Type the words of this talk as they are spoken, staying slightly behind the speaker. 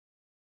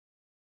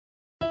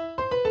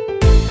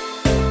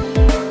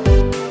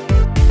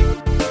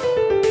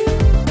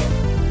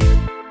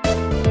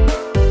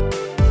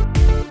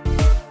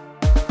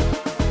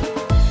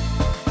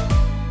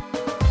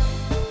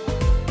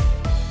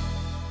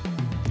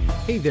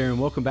Hey there, and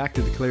welcome back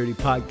to the Clarity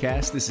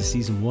Podcast. This is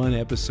Season 1,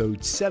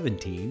 Episode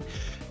 17,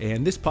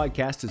 and this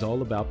podcast is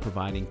all about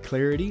providing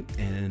clarity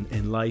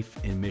and life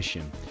and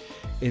mission.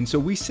 And so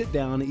we sit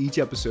down each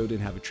episode and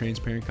have a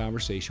transparent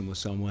conversation with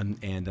someone,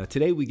 and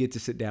today we get to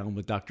sit down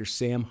with Dr.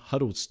 Sam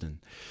Huddleston.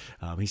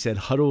 He said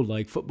huddle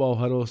like football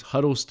huddles,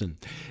 Huddleston.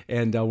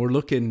 And we're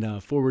looking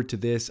forward to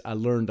this. I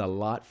learned a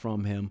lot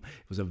from him.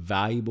 It was a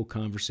valuable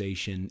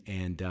conversation,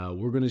 and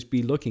we're going to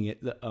be looking at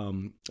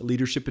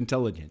leadership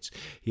intelligence.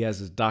 He has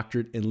his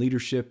doctorate in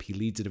leadership. He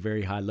leads at a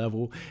very high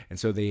level, and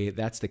so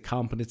that's the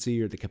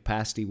competency or the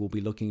capacity we'll be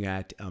looking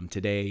at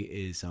today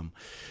is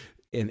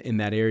in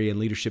that area in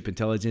leadership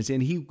intelligence.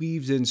 And he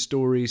weaves in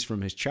stories from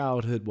his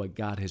childhood, what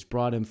God has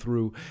brought him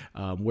through,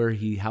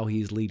 how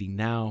he's leading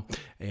now,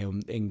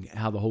 and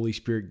how the Holy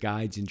Spirit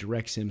guides and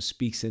directs him,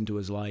 speaks into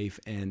his life.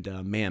 And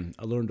man,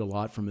 I learned a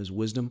lot from his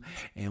wisdom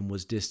and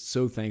was just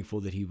so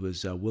thankful that he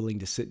was willing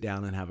to sit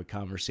down and have a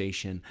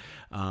conversation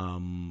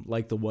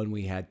like the one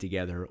we had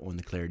together on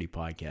the Clarity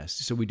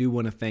Podcast. So we do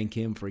want to thank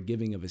him for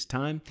giving of his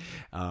time.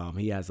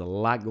 He has a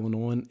lot going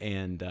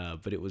on,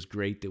 but it was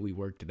great that we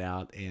worked it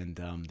out and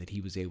that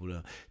he was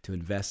able to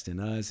invest in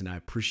us. And I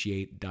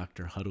appreciate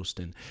Dr.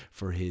 Huddleston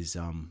for his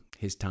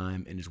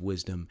time and his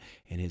wisdom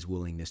and his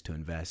willingness to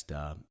invest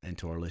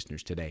into our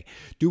listeners today.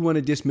 Do want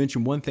to just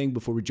mention one thing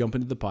before we jump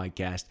into the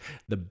podcast: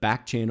 the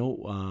back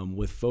channel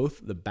with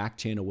Foth.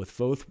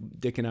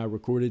 Dick and I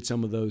recorded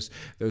some of those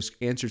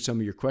answered some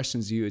of your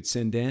questions you would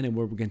send in, and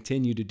we'll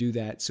continue to do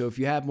that. So if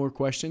you have more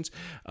questions,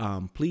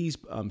 please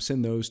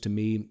send those to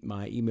me.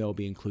 My email will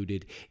be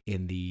included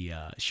in the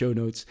show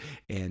notes,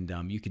 and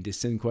you can just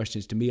send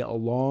questions to me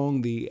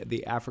along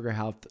the Africa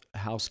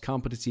House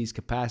competencies,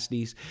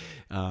 capacities,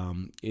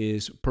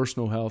 is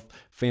personal health,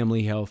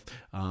 family health,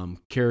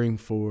 caring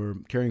for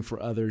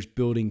others,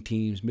 building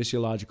teams,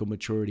 missiological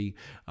maturity,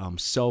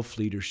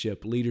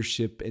 self-leadership,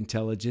 leadership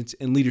intelligence,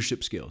 and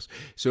leadership skills.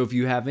 So if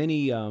you have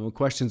any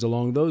questions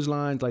along those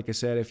lines, like I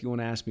said, if you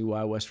want to ask me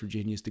why West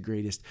Virginia is the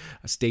greatest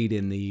state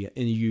in the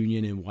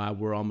union and why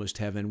we're almost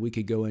heaven, we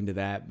could go into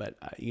that, but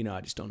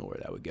I just don't know where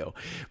that would go.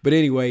 But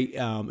anyway,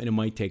 and it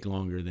might take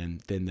longer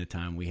than the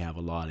time we have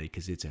allotted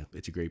because it's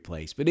a great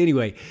place. But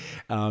anyway,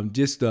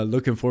 just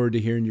looking forward to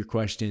hearing your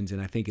questions,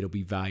 and I think it'll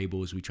be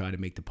valuable as we try to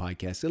make the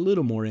podcast a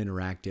little more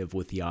interactive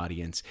with the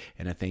audience,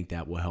 and I think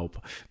that will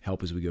help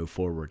as we go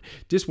forward.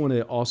 Just want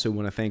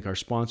to thank our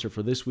sponsor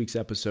for this week's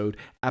episode,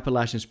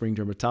 Appalachian Spring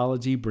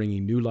Dermatology,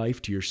 bringing new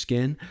life to your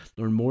skin.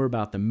 Learn more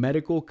about the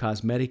medical,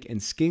 cosmetic,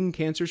 and skin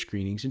cancer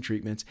screenings and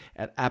treatments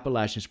at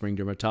Appalachian Spring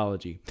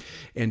Dermatology,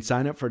 and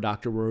sign up for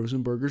Dr.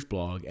 Rosenberger's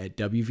blog at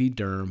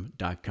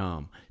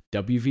wvderm.com.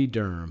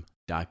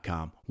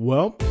 wvderm.com.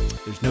 Well,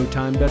 there's no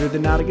time better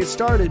than now to get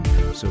started,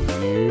 so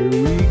here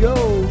we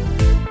go.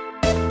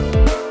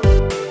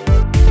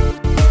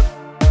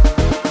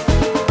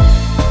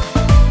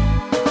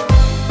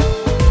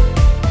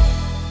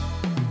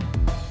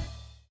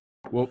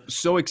 Well,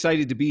 so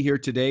excited to be here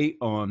today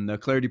on the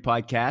Clarity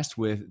Podcast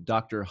with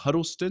Dr.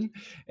 Huddleston,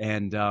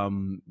 and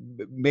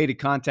made a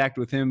contact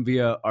with him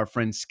via our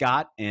friend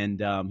Scott. And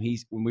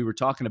when we were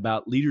talking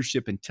about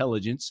leadership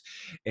intelligence,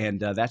 and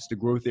that's the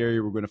growth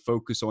area we're going to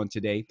focus on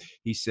today,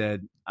 he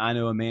said, I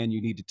know a man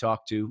you need to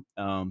talk to.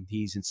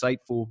 He's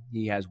insightful,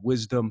 he has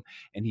wisdom,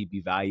 and he'd be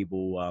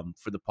valuable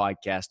for the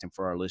podcast and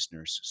for our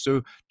listeners.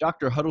 So,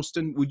 Dr.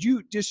 Huddleston, would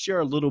you just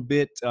share a little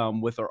bit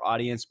with our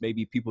audience,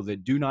 maybe people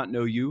that do not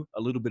know you, a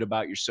little bit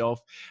about yourself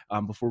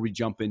before we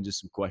jump into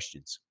some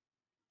questions?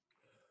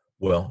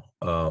 Well,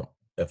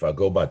 if I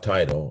go by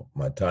title,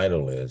 my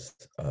title is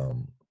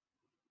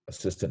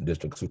Assistant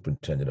District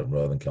Superintendent of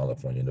Northern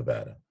California,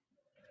 Nevada.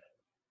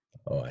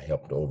 I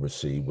helped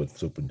oversee with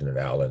Superintendent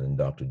Allen and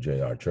Dr.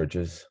 J.R.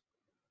 Churches.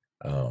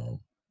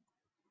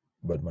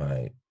 But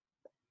my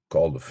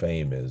call to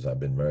fame is I've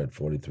been married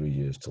 43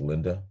 years to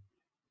Linda.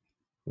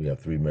 We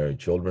have 3 married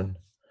children.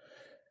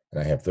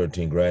 And I have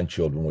 13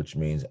 grandchildren, which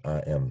means I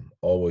am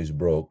always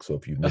broke. So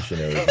if you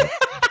missionaries have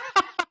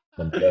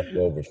some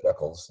leftover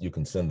shekels, you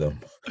can send them.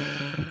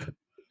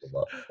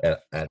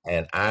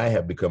 And I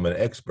have become an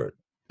expert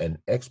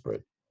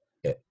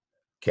at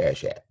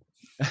Cash App.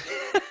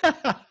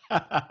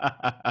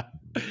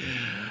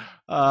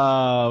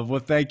 Well,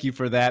 thank you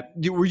for that.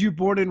 Were you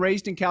born and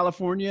raised in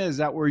California? Is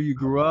that where you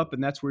grew up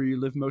and that's where you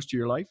lived most of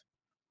your life?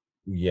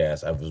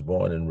 Yes, I was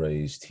born and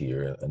raised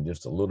here, and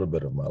just a little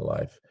bit of my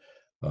life.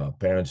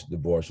 Parents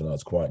divorced when I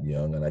was quite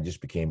young, and I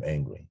just became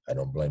angry. I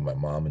don't blame my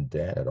mom and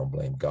dad. I don't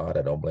blame God.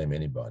 I don't blame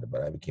anybody,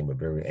 but I became a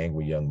very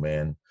angry young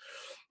man.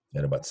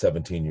 At about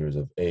 17 years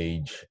of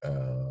age,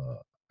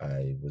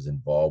 I was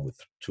involved with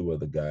 2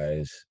 other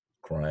guys.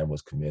 Crime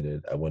was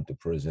committed. I went to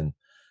prison.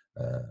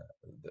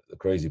 The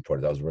crazy part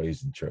is I was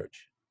raised in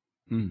church.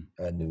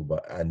 I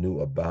knew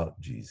about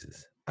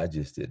Jesus. I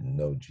just didn't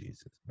know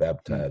Jesus.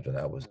 Baptized when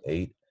I was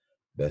 8.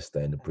 Best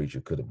thing the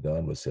preacher could have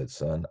done was said,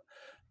 son,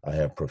 I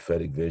have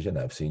prophetic vision.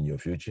 I've seen your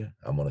future.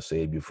 I'm going to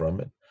save you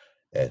from it.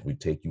 As we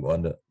take you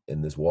under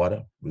in this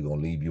water, we're going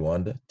to leave you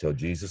under. Tell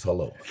Jesus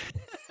hello.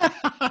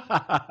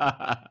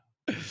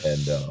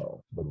 And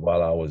but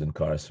while I was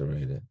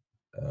incarcerated,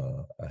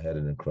 I had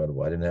an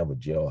incredible, I didn't have a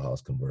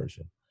jailhouse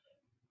conversion.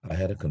 I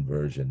had a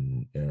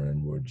conversion,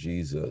 Aaron, where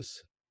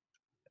Jesus,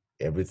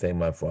 everything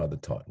my father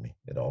taught me,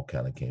 it all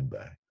kind of came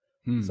back.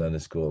 Hmm. Sunday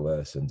school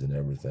lessons and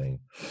everything.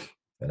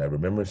 And I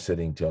remember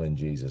sitting telling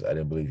Jesus, I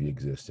didn't believe he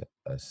existed.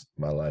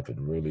 My life had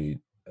really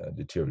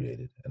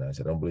deteriorated. And I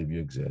said, I don't believe you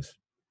exist.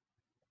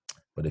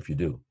 But if you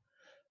do,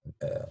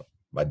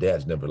 my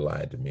dad's never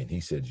lied to me, and he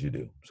said you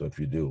do. So if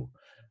you do,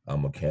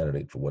 I'm a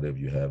candidate for whatever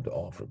you have to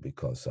offer,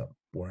 because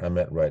where I'm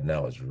at right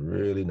now is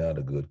really not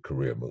a good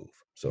career move.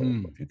 So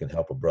Hmm. if you can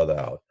help a brother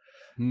out,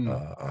 Hmm.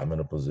 I'm in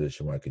a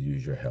position where I could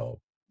use your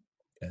help.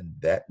 And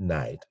that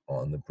night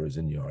on the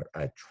prison yard,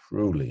 I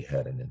truly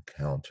had an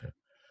encounter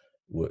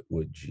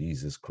with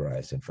Jesus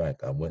Christ. In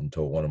fact, I went and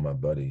told one of my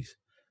buddies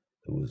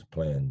who was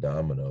playing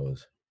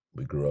dominoes.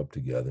 We grew up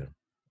together.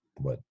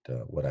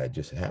 What had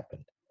just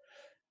happened.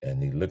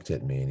 And he looked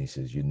at me and he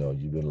says, you know,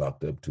 you've been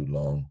locked up too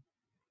long.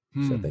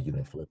 He said, I Hmm. think you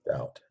done flipped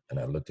out. And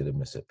I looked at him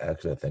and said,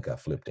 actually, I think I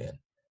flipped in.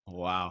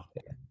 Wow.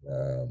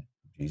 Um,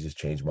 Jesus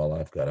changed my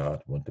life, got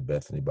out, went to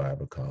Bethany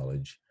Bible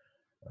College,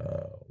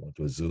 went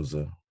to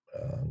Azusa,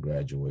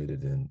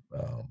 graduated in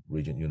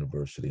Regent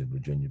University in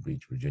Virginia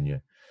Beach,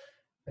 Virginia,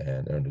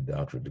 and earned a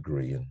doctorate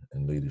degree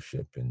in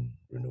leadership and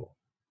renewal.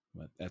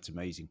 Well, that's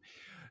amazing.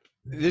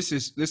 Yeah. This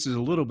is a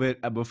little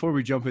bit before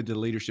we jump into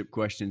leadership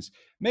questions.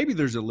 Maybe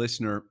there's a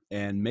listener,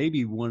 and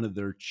maybe one of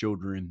their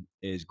children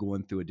is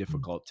going through a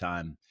difficult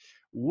time.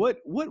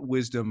 What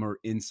wisdom or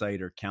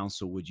insight or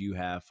counsel would you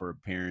have for a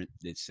parent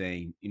that's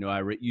saying, you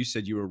know, you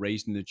said you were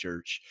raised in the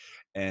church,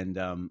 and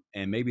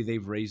maybe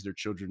they've raised their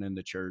children in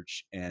the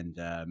church, and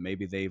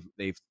maybe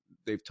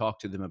they've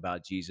talked to them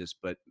about Jesus,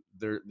 but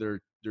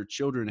their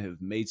children have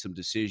made some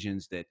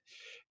decisions that,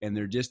 and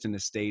they're just in a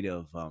state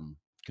of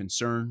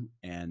concern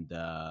and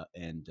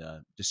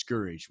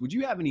discouraged. Would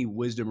you have any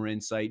wisdom or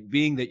insight,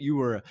 being that you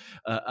were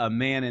a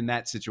man in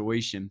that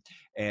situation?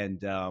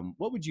 And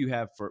what would you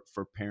have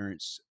for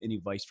parents? Any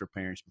advice for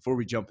parents before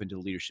we jump into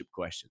leadership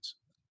questions?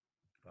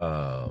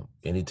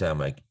 Anytime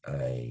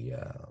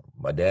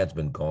my dad's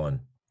been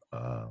gone.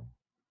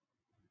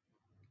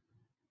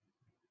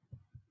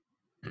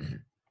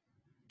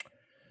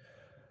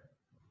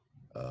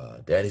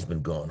 Daddy's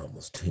been gone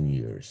almost 10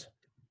 years.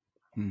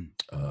 Hmm.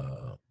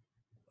 Uh,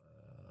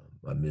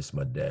 I miss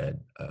my dad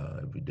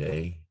every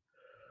day.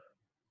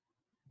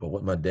 But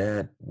what my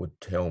dad would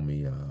tell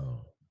me,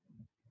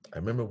 I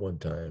remember one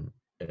time,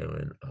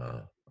 Aaron,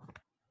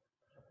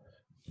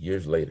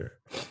 years later,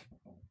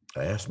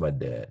 I asked my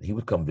dad, he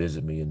would come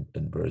visit me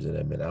in prison.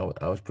 I mean,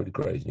 I was pretty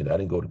crazy. You know, I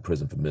didn't go to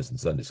prison for missing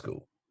Sunday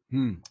school.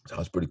 Hmm. So I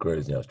was pretty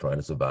crazy. I was trying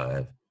to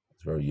survive. I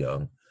was very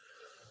young.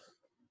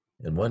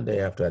 And one day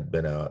after I'd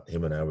been out,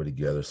 him and I were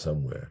together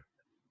somewhere.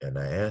 And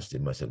I asked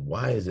him, I said,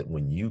 why is it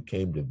when you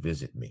came to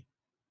visit me,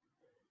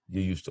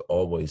 you used to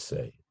always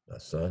say, now,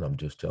 son, I'm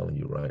just telling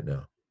you right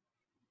now,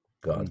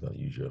 Hmm. God's going to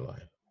use your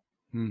life.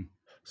 Hmm.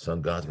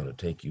 Son, God's going to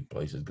take you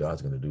places.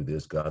 God's going to do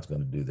this. God's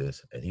going to do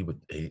this. And he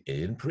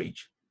didn't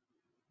preach.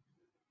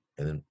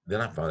 And then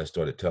I finally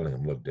started telling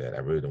him, look, Dad, I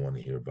really don't want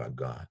to hear about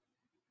God.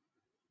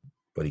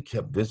 But he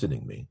kept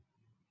visiting me.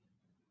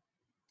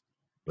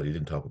 But he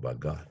didn't talk about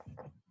God.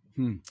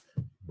 Hmm.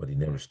 But he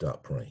never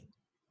stopped praying.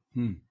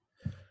 Hmm.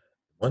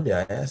 One day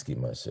I asked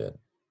him, I said,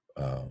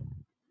 are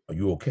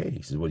you okay?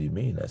 He said, what do you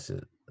mean? I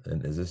said,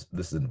 and this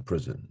is in the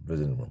prison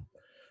visiting room.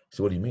 He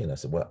said, what do you mean? I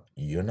said, well,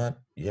 you haven't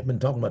been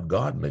talking about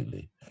God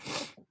lately.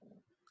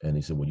 And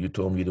he said, well, you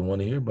told me you didn't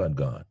want to hear about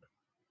God.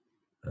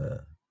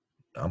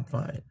 I'm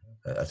fine.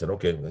 I said,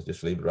 okay, let's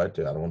just leave it right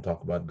there. I don't want to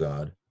talk about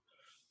God.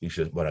 He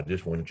says, but I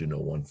just wanted you to know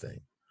one thing.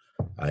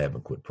 I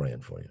haven't quit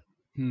praying for you.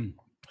 Hmm.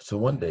 So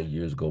one day,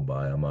 years go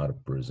by, I'm out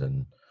of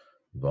prison,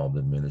 involved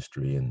in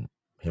ministry, and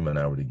him and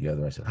I were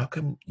together. I said, how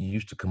come you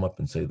used to come up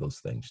and say those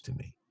things to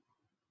me?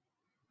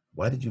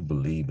 Why did you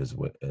believe as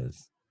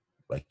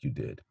like you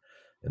did?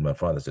 And my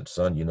father said,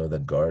 son, you know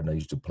that garden I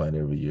used to plant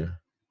every year?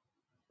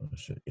 I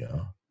said,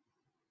 yeah.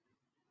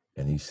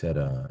 And he said,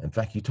 in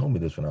fact, you told me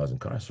this when I was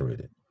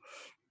incarcerated.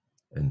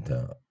 And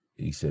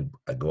he said,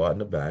 I go out in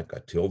the back, I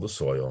till the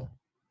soil,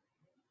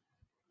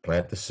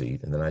 plant the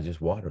seed, and then I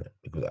just water it,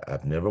 because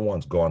I've never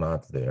once gone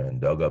out there and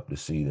dug up the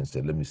seed and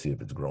said, let me see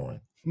if it's growing.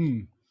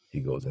 Hmm. He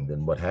goes, and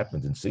then what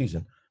happens in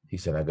season, he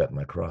said, I got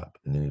my crop.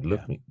 And then he Yeah.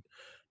 looked me,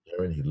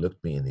 Aaron, he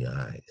looked me in the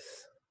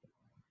eyes.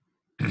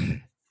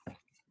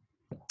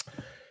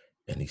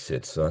 And he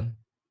said, son,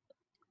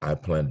 I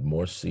planted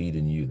more seed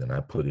in you than I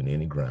put in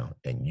any ground,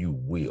 and you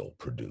will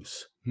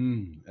produce.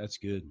 Hmm. That's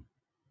good.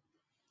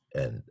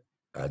 And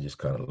I just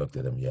kind of looked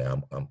at him. Yeah,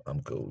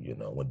 I'm cool. You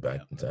know, went back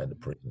Yeah. inside the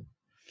prison.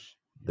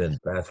 Then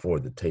fast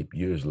forward the tape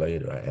years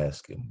later, I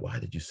asked him, why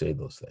did you say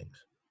those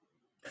things?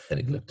 And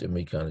he looked at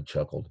me, kind of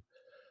chuckled.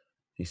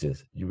 He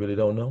says, you really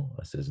don't know?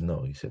 I says,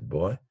 no. He said,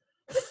 boy,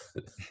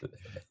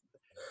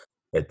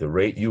 at the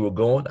rate you were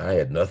going, I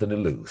had nothing to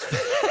lose.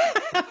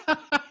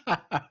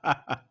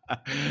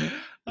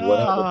 What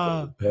I would tell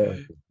Ah. the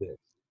parents is this: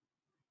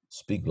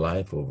 speak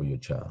life over your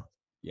child,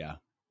 Yeah.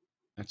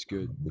 That's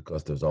good.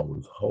 because there's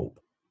always hope.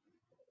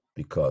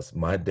 Because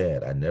my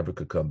dad, I never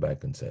could come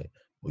back and say,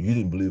 Well, you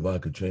didn't believe I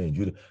could change.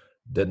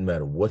 Doesn't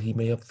matter what he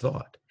may have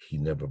thought. He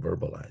never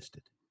verbalized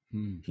it.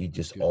 He That's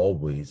just good.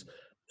 always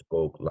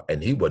spoke,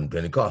 and he wasn't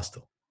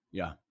Pentecostal,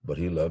 Yeah. but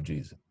he loved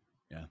Jesus.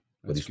 Yeah.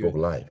 But he That's spoke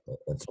good. life.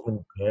 And so many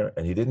parents,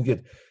 and he didn't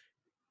get.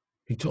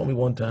 He told me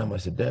one time. I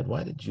said, Dad,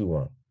 why did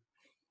you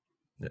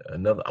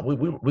another?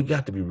 We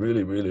got to be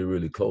really, really,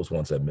 really close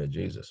once I met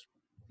Jesus.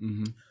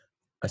 Mm-hmm.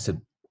 I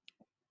said,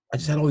 I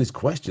just had all these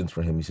questions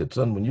for him. He said,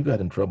 son, when you got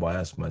in trouble, I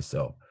asked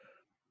myself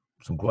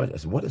some questions.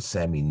 I said, what does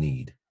Sammy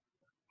need?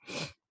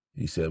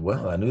 He said,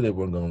 well, I knew they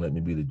weren't going to let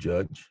me be the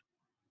judge,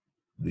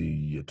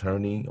 the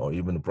attorney, or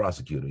even the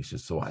prosecutor. He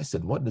said, so I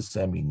said, what does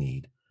Sammy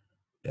need?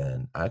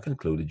 And I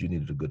concluded you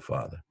needed a good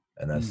father.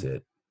 And I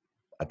said,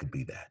 I could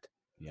be that.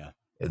 Yeah.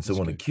 And so That's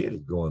when a good. kid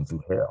is going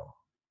through hell,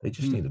 they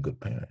just need a good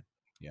parent.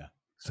 Yeah.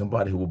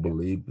 Somebody who will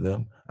believe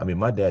them. I mean,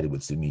 my daddy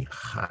would see me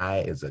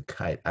high as a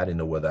kite. I didn't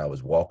know whether I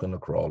was walking or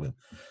crawling.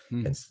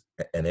 And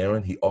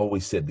Aaron, he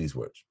always said these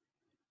words,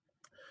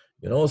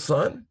 you know,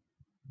 son,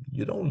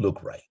 you don't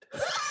look right.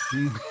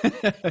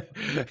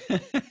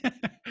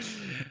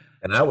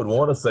 And I would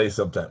want to say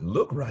sometimes,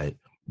 look right.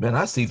 Man,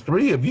 I see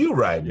 3 of you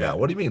right now.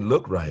 What do you mean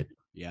look right?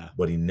 Yeah.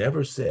 But he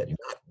never said,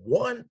 not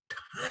one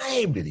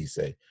time did he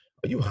say,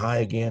 are you high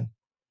again?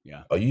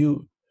 Yeah. Are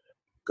you?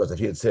 Because if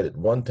he had said it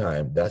one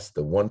time, that's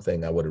the one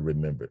thing I would have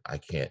remembered. I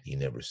can't. He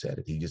never said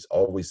it. He just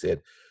always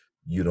said,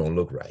 you don't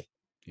look right.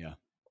 Yeah.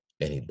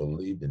 And he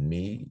believed in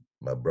me,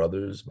 my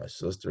brothers, my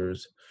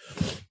sisters.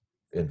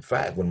 In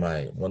fact, when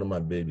one of my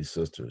baby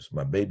sister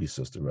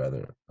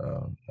rather,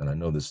 and I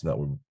know this is not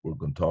what we're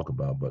going to talk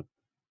about, but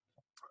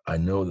I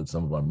know that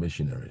some of our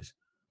missionaries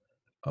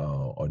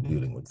are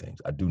dealing with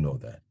things. I do know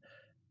that.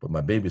 But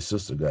my baby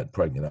sister got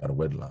pregnant out of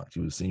wedlock.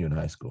 She was a senior in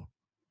high school.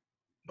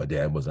 My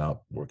dad was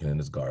out working in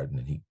his garden,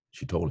 and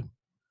she told him.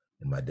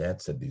 And my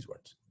dad said these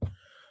words.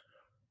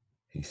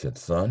 He said,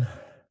 son,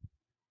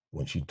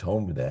 when she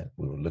told me that,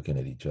 we were looking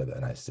at each other,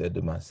 and I said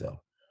to myself,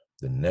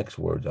 the next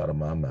words out of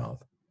my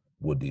mouth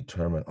will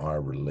determine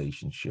our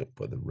relationship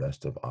for the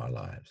rest of our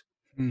lives.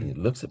 And he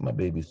looks at my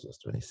baby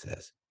sister and he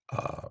says,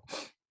 I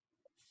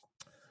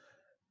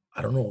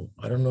don't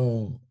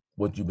know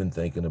what you've been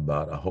thinking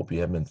about. I hope you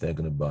haven't been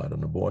thinking about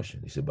an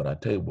abortion. He said, but I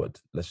tell you what,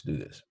 let's do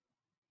this.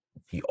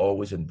 He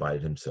always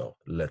invited himself.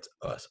 Let's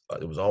us.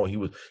 It was all it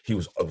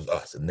was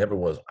us. It never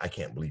was, I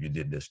can't believe you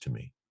did this to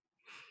me.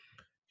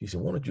 He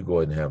said, why don't you go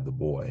ahead and have the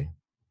boy?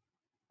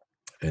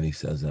 And he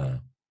says,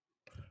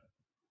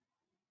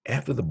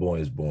 after the boy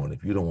is born,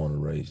 if you don't want to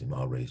raise him,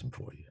 I'll raise him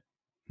for you.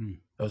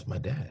 That was my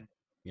dad.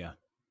 Yeah.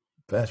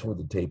 Fast forward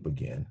the tape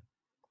again.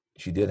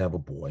 She did have a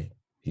boy.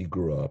 He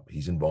grew up.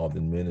 He's involved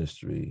in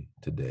ministry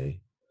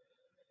today.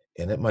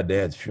 And at my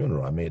dad's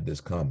funeral, I made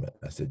this comment.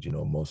 I said, you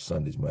know, most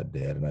Sundays, my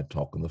dad and I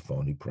talk on the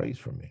phone. He prays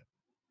for me.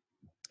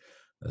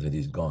 I said,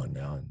 he's gone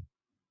now. And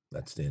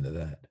that's the end of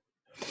that.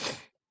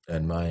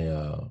 And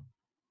a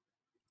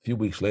few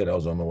weeks later, I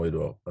was on my way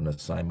to an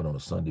assignment on a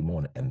Sunday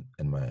morning. And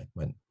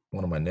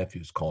one of my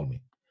nephews called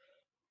me.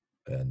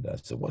 And I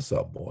said, what's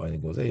up, boy? And he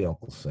goes, hey,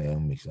 Uncle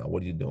Sam. He said,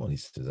 what are you doing? He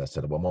says, I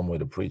said, well, I'm on my way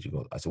to preach. He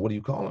goes, I said, what are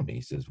you calling me?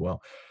 He says,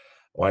 well,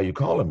 why are you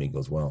calling me? He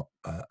goes, well,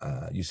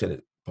 you said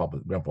at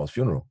Grandpa's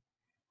funeral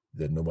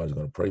that nobody's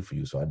going to pray for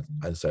you. So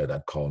I decided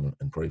I'd call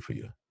and pray for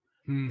you.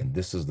 And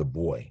this is the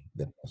boy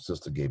that my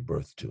sister gave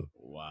birth to.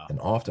 Wow. And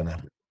often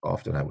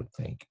I would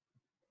think,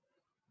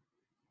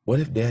 what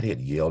if Daddy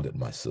had yelled at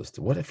my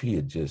sister? What if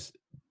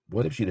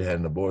she'd had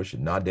an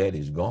abortion? Now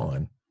Daddy's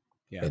gone.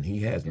 Yeah. And he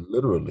has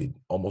literally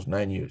almost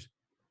 9 years.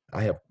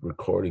 I have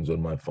recordings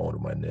on my phone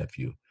of my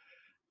nephew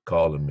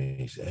calling me.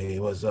 He said, hey,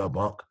 what's up,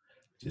 Unc?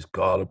 Just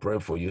call and pray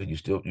for you. You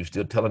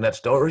still telling that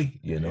story?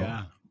 You know?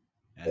 Yeah.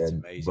 That's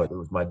amazing. But it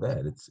was my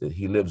dad.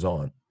 He lives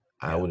on.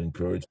 I would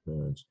encourage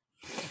parents,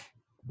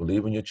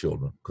 believe in your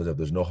children, because if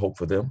there's no hope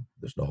for them,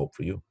 there's no hope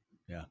for you.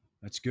 Yeah,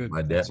 that's good.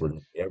 My dad was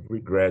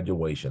every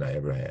graduation I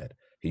ever had.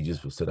 He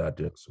just would sit out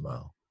there and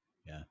smile.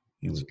 Yeah.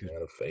 He was a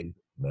man of faith,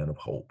 man of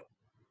hope.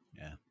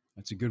 Yeah,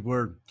 that's a good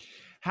word.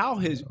 How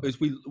has, as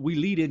we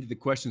lead into the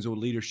questions of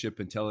leadership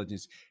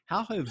intelligence,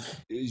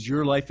 is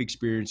your life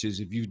experiences,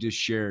 if you've just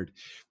shared,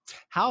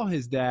 how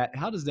does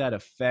that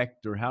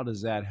affect, or how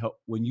does that help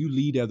when you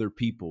lead other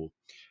people?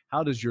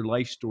 How does your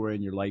life story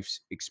and your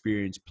life's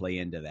experience play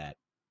into that?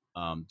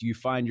 Do you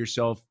find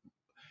yourself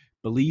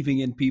believing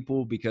in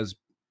people because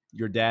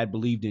your dad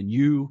believed in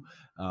you?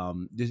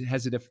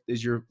 Has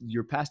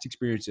your past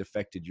experience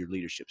affected your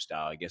leadership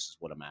style, I guess is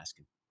what I'm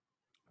asking.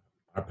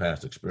 Our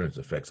past experience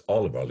affects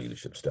all of our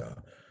leadership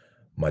style.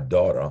 My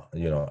daughter,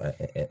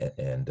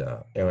 and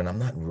Aaron, I'm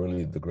not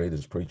really the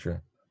greatest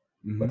preacher,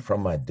 but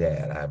from my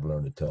dad, I've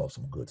learned to tell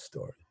some good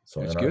stories. So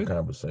that's in our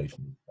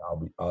conversation,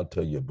 I'll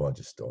tell you a bunch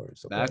of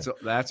stories. Okay?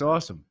 That's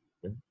awesome.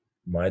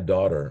 My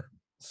daughter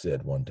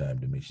said one time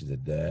to me, she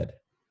said, Dad,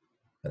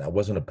 and I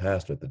wasn't a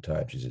pastor at the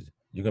time. She said,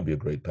 you're going to be a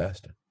great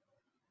pastor.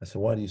 I said,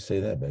 why do you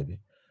say that, baby?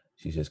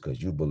 She says,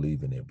 because you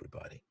believe in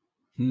everybody.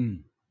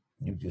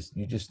 You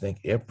just think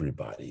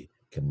everybody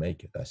can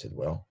make it. I said,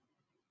 well,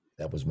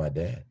 that was my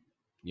dad.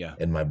 Yeah.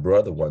 And my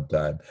brother one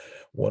time,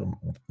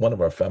 one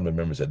of our family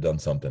members had done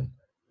something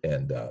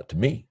and to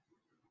me.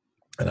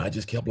 And I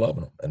just kept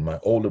loving him. And my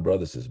older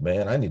brother says,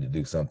 man, I need to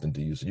do something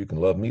to you so you can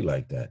love me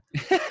like that.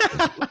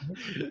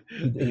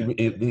 And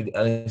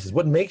he says,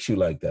 what makes you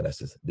like that? I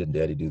says, didn't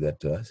Daddy do that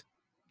to us?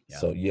 Yeah.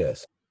 So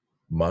yes,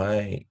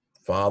 my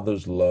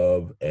father's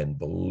love and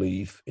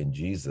belief in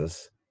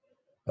Jesus,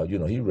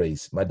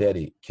 my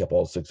daddy kept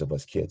all 6 of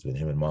us kids when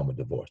him and mom were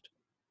divorced.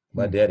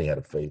 My daddy had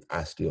a faith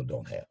I still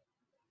don't have.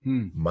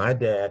 My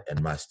dad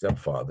and my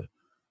stepfather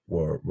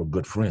were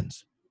good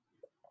friends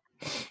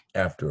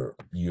after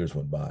years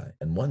went by.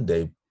 And one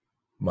day,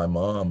 my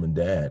mom and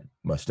dad,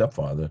 my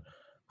stepfather,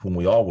 whom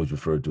we always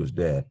referred to as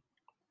dad,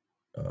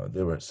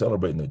 they were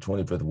celebrating their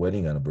 25th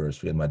wedding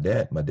anniversary. And my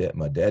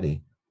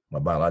daddy, my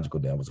biological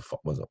dad was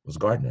a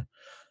gardener.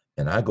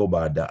 And I go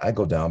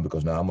down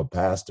because now I'm a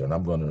pastor and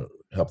I'm going to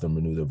help them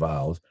renew their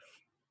vows.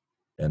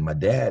 And my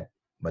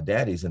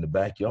daddy's in the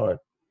backyard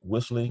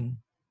whistling,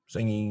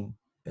 singing,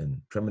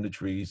 and trimming the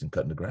trees and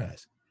cutting the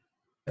grass.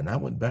 And I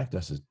went back there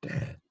and I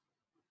said,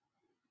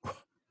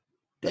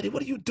 Daddy,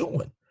 what are you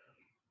doing?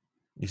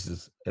 He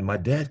says, and my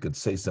dad could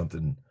say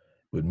something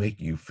would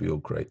make you feel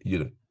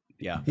crazy.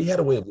 Yeah. He had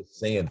a way of just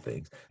saying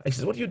things. I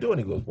said, what are you doing?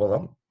 He goes, well,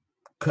 I'm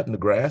cutting the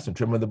grass and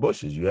trimming the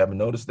bushes. You haven't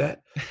noticed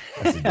that?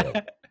 I said,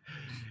 Dad,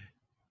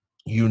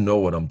 you know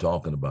what I'm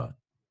talking about.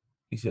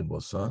 He said, well,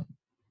 son,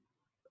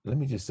 let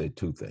me just say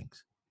 2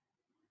 things.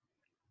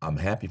 I'm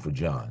happy for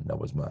John. That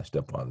was my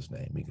stepfather's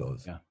name. He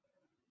goes, yeah.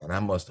 And I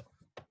must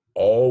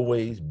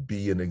always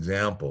be an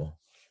example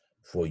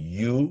for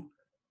you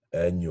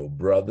and your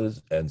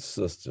brothers and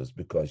sisters,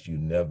 because you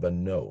never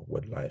know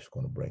what life's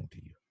going to bring to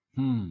you.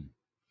 And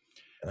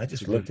I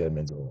just looked at him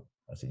and go,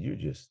 I said, you're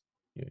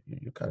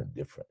kind of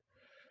different.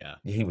 Yeah.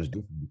 He was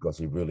different because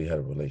he really had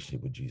a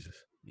relationship with Jesus.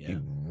 Yeah.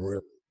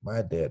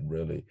 My dad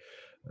really,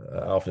 I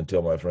often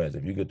tell my friends,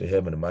 if you get to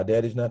heaven and my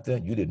daddy's not there,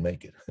 you didn't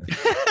make it.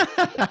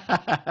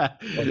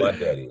 Well, my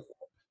daddy is.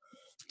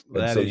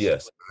 And so,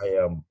 yes, I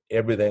am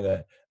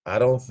everything. I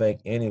don't think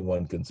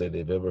anyone can say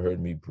they've ever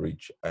heard me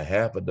preach a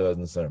half a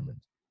dozen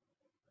sermons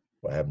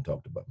where I haven't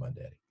talked about my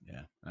daddy.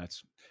 Yeah,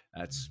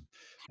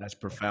 that's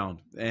profound.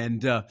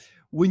 And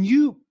when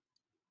you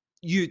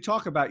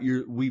talk about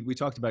we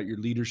talked about your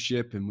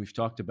leadership and we've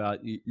talked about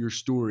your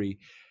story.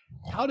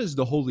 How does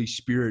the Holy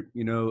Spirit,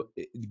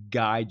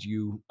 guide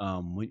you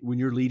when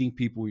you're leading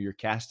people, you're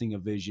casting a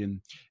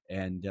vision,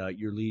 and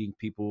you're leading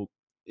people?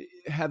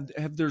 Have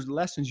there's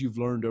lessons you've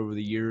learned over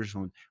the years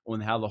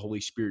on how the Holy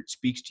Spirit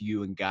speaks to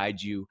you and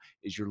guides you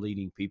as you're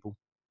leading people?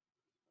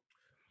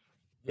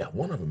 Yeah,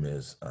 one of them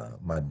is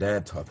my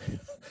dad taught me.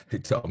 He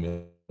taught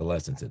me a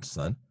lesson. Said,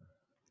 son,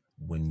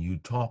 when you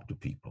talk to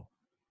people,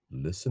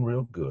 listen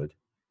real good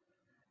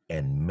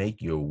and make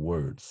your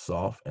words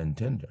soft and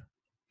tender.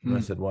 And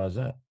I said, why is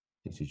that?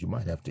 He says, you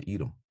might have to eat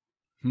them.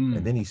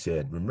 And then he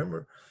said,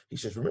 remember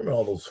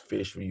all those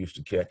fish we used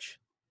to catch?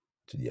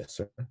 I said, yes,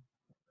 sir.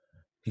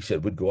 He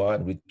said, we'd go out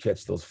and we'd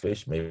catch those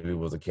fish. Maybe it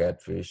was a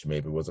catfish,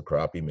 maybe it was a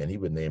crappie, man. He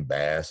would name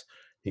bass.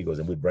 He goes,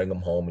 and we'd bring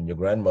them home, and your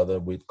grandmother,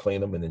 we'd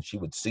clean them, and then she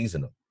would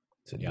season them.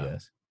 I said, yeah.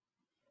 Yes.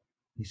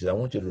 He said, I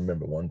want you to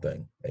remember one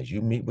thing. As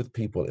you meet with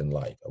people in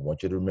life, I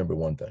want you to remember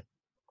one thing.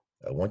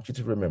 I want you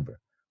to remember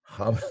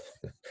how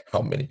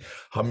many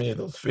of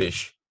those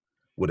fish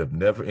would have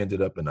never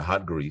ended up in the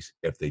hot grease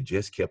if they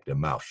just kept their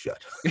mouth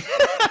shut. He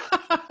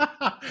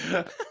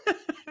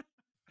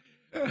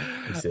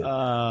said,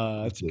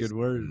 that's a good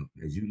word.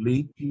 As you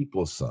lead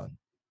people, son,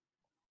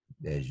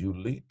 as you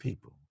lead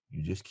people,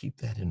 you just keep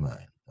that in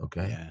mind,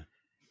 okay? Yeah.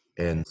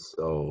 And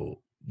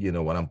so,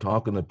 when I'm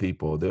talking to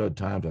people, there are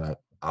times when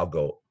I'll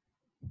go,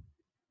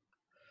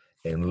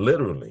 and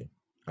literally,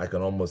 I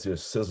can almost hear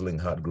sizzling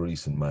hot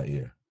grease in my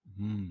ear.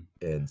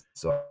 And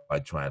so I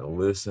try to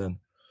listen.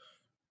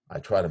 I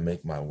try to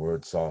make my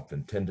words soft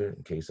and tender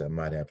in case I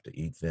might have to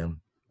eat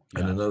them.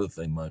 Yeah. And another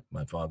thing,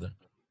 my father,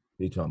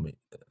 he taught me,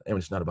 Aaron,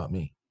 it's not about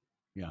me.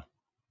 Yeah.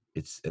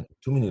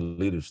 Too many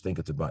leaders think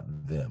it's about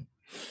them.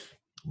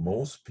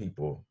 Most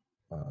people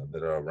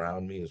that are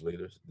around me as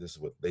leaders, this is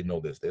what they know.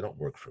 They don't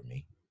work for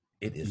me.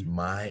 It is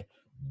my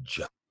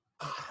job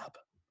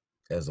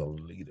as a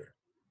leader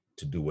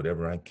to do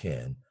whatever I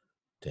can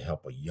to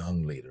help a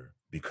young leader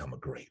become a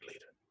great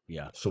leader.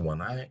 Yeah. So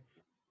when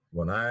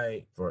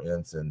I, for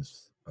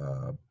instance,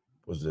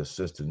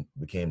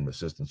 became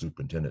assistant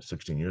superintendent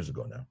 16 years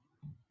ago now,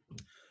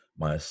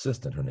 my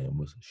assistant, her name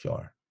was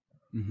Shar.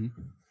 Mm-hmm.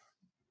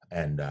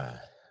 And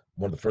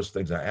one of the first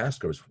things I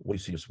asked her is, what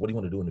do you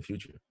want to do in the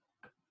future?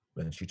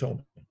 And she told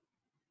me.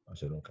 I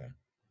said, okay.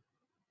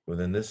 Well,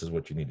 then this is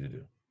what you need to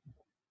do.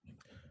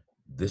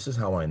 This is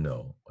how I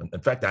know.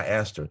 In fact, I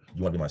asked her,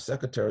 you want to be my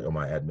secretary or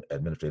my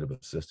administrative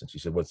assistant? She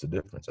said, what's the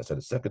difference? I said,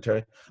 as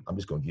secretary, I'm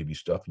just going to give you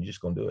stuff and you're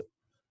just going to do it.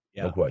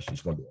 Yeah. No question, you're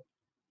just going to do it.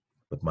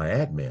 But my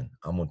admin,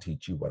 I'm going to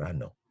teach you what I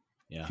know.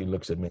 Yeah. She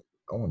looks at me,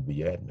 I want to be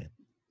admin.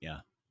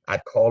 Yeah. I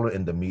call her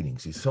in the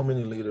meetings. See, so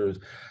many leaders,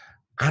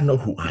 I know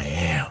who I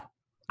am.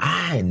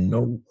 I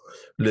know,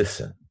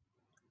 listen,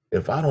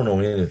 if I don't know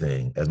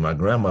anything, as my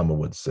grandmama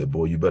would say,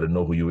 boy, you better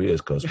know who you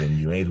is, because when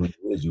you ain't who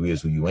you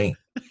is who you ain't.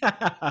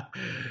 I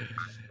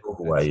know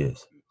who I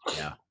is.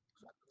 Yeah.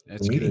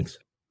 That's good. meetings.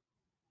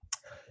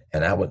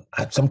 And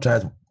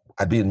sometimes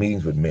I'd be in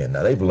meetings with men.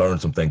 Now they've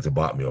learned some things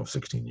about me over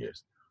 16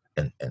 years.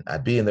 And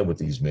I'd be in there with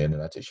these men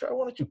and I'd say, Shar,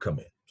 why don't you come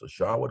in? So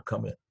Shar would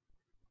come in.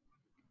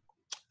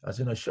 I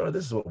said, no, Shar,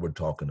 this is what we're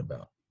talking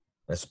about.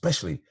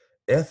 Especially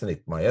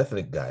my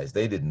ethnic guys,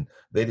 they didn't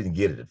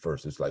get it at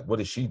first. It's like,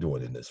 what is she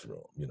doing in this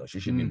room? You know, she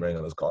should be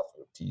bringing us coffee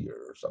or tea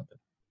or something.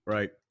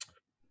 Right.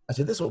 I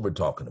said, this is what we're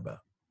talking about.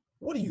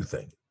 What do you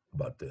think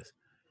about this?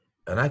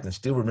 And I can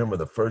still remember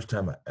the first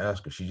time I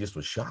asked her, she just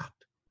was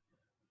shocked.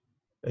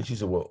 And she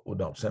said, well,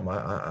 no, Sam,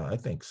 I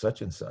think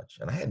such and such.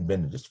 And I hadn't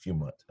been in just a few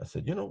months. I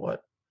said, you know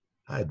what?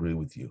 I agree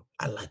with you.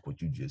 I like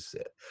what you just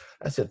said.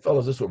 I said,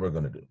 fellas, this is what we're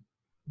going to do.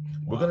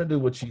 We're going to do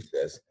what she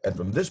says. And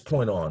from this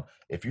point on,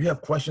 if you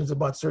have questions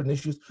about certain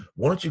issues,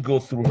 why don't you go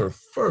through her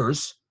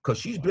first? Because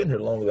she's been here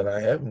longer than I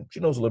have, and she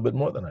knows a little bit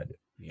more than I do.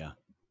 Yeah.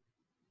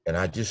 And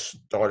I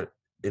just started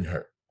in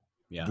her,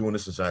 doing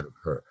this inside of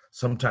her.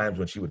 Sometimes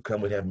when she would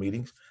come, we'd have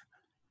meetings.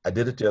 I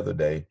did it the other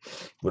day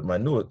with my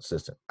new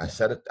assistant. I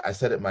sat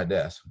at my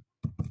desk,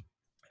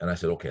 and I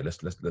said, "Okay,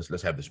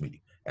 let's have this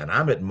meeting." And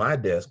I'm at my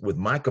desk with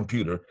my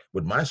computer,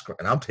 with my screen,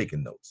 and I'm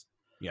taking notes.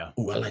 Yeah.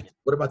 Oh, I like it.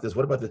 What about this?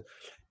 What about this?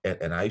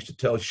 And I used to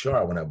tell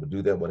Shar when I would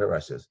do that, whatever I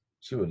says,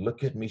 she would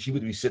look at me. She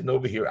would be sitting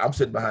over here. I'm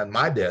sitting behind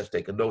my desk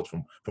taking notes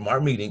from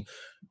our meeting.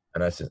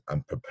 And I said,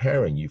 I'm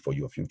preparing you for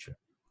your future.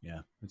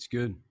 Yeah, that's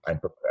good. I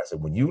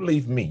said, when you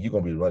leave me, you're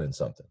going to be running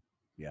something.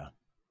 Yeah.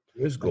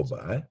 Years go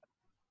by,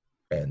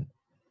 and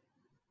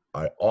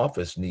our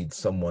office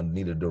needs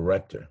a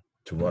director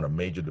to run a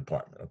major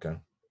department, okay?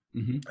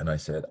 Mm-hmm. And I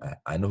said,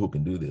 I know who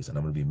can do this, and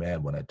I'm going to be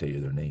mad when I tell you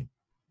their name.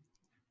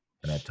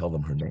 And I tell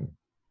them her name.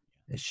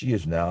 And she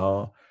is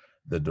now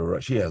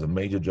she has a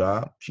major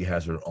job. She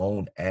has her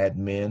own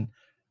admin,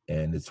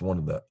 and it's one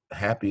of the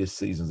happiest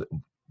seasons.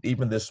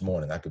 Even this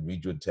morning, I could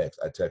read you a text.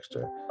 I text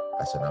her.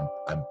 I said,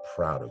 I'm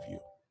proud of you.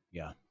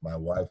 Yeah. My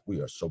wife,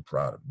 we are so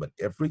proud of her. But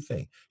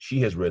everything,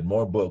 she has read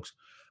more books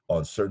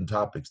on certain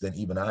topics than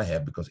even I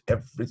have, because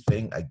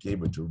everything I gave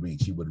her to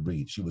read, she would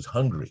read. She was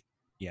hungry.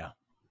 Yeah.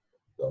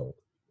 So,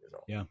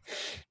 Yeah.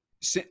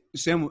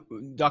 Sam,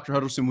 Dr.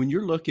 Huddleston, when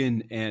you're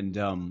looking and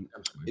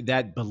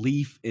that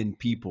belief in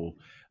people,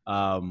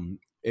 and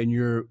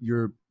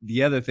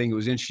the other thing that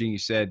was interesting you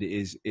said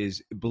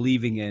is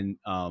believing in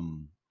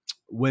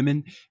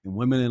women and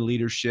women in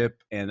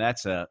leadership, and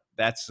that's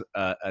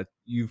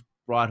you've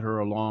brought her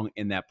along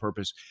in that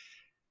purpose.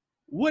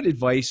 What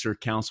advice or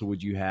counsel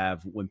would you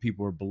have when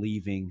people are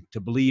believe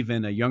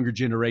in a younger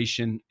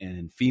generation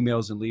and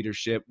females in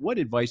leadership? What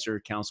advice or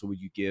counsel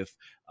would you give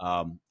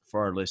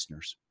for our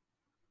listeners?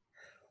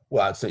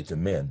 Well, I'd say to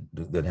men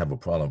that have a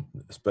problem,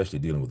 especially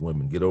dealing with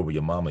women, get over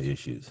your mama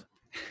issues.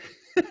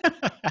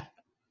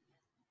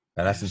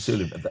 And I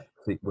sincerely,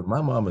 when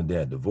my mom and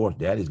dad divorced,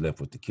 daddy's left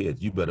with the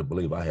kids. You better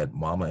believe I had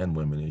mama and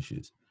women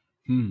issues.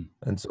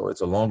 And so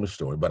it's a longer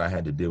story, but I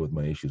had to deal with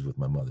my issues with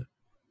my mother.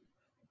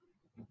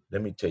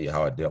 Let me tell you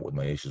how I dealt with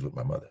my issues with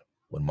my mother.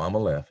 When mama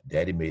left,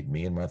 daddy made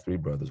me and my three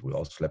brothers, we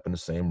all slept in the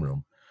same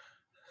room,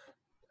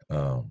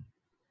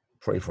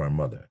 pray for our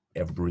mother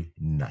every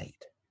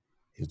night.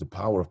 Here's the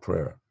power of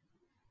prayer,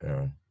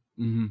 Aaron.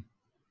 Mm-hmm.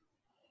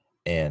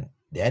 And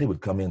daddy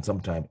would come in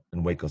sometime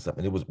and wake us up.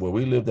 And it was where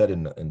we lived at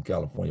in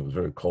California. It was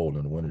very cold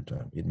in the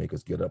wintertime. He'd make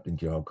us get up, didn't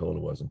care how cold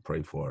it was, and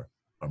pray for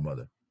our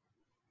mother.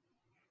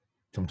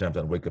 Sometimes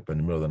I'd wake up in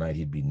the middle of the night.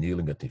 He'd be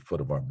kneeling at the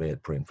foot of our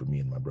bed praying for me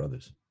and my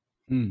brothers.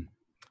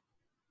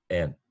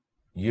 And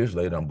years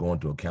later, I'm going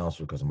to a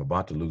counselor because I'm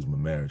about to lose my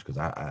marriage because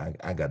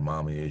I got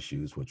mama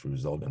issues, which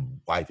result in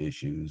wife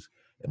issues.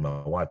 And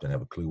my wife didn't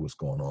have a clue what's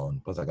going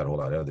on. Plus, I got a whole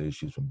lot of other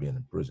issues from being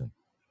in prison.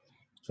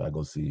 So I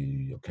go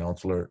see a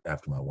counselor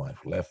after my wife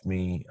left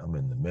me. I'm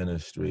in the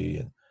ministry,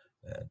 and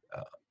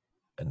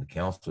the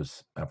counselor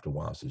after a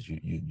while says, "You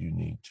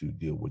need to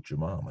deal with your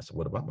mom." I said,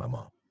 "What about my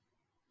mom?"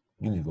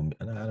 "You need to go."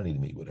 And I don't need to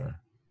meet with her.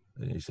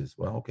 And he says,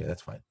 "Well, okay,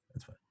 that's fine.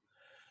 That's fine."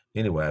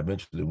 Anyway, I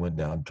eventually went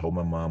down, told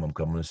my mom I'm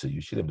coming to see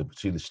you. She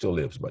still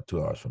lives about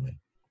 2 hours from me.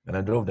 And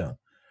I drove down.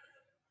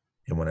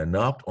 And when I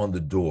knocked on the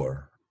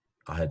door,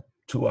 I had a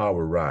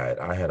 2-hour ride.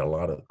 I had a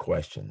lot of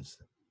questions.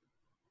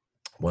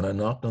 When I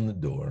knocked on the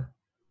door,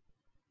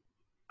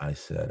 I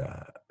said,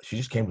 she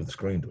just came to the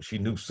screen door. She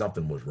knew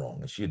something was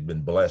wrong, and she had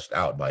been blessed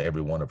out by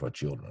every one of her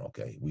children.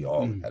 Okay, we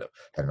all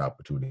had an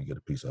opportunity to get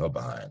a piece of her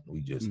behind. We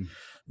just,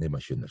 maybe I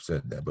shouldn't have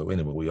said that, but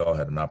anyway, we all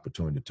had an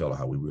opportunity to tell her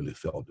how we really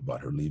felt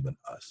about her leaving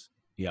us.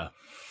 Yeah.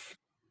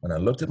 And I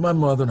looked at my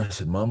mother and I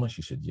said, "Mama."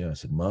 She said, "Yeah." I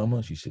said,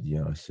 "Mama." She said,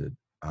 "Yeah." I said,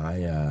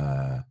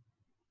 I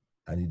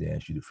need to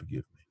ask you to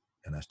forgive me.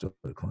 And I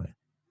started crying.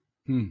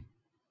 She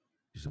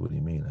said, "What do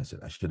you mean?" I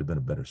said, "I should have been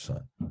a better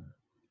son.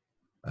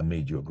 I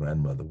made you a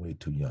grandmother way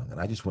too young." And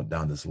I just went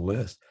down this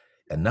list.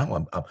 And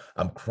now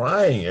I'm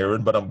crying,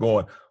 Aaron, but I'm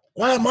going,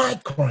 why am I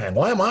crying?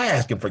 Why am I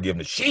asking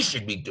forgiveness? She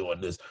should be doing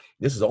this.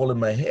 This is all in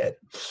my head.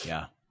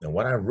 Yeah. And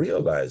what I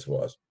realized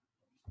was,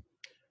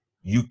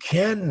 you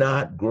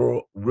cannot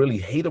really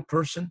hate a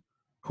person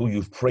who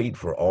you've prayed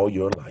for all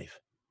your life.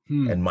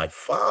 And my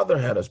father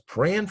had us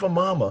praying for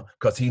mama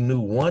because he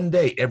knew one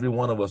day every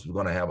one of us was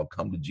going to have a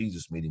come to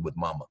Jesus meeting with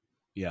mama.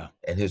 Yeah.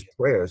 And his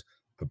prayers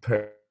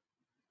prepared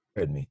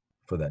me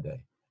for that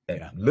day. And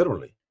Yeah.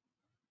 literally,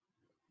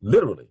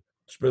 the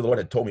Spirit of the Lord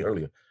had told me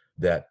earlier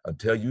that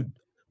until you,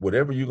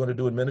 whatever you're going to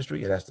do in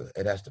ministry, it has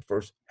to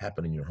first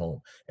happen in your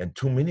home. And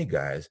too many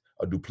guys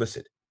are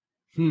duplicit.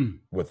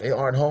 What they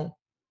are at home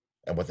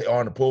and what they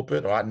are in the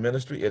pulpit or out in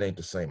ministry, it ain't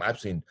the same. I've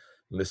seen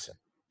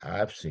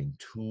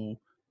too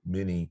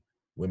many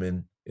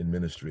women in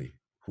ministry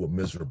who are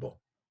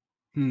miserable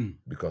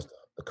because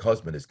the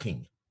husband is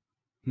king.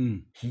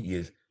 He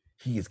is,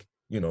 let me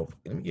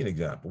give you an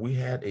example. We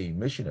had a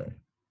missionary.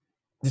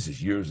 This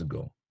is years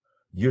ago.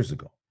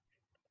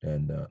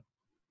 And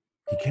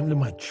he came to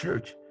my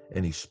church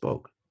and he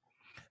spoke.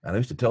 And I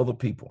used to tell the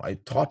people, I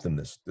taught them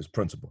this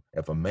principle.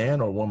 If a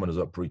man or a woman is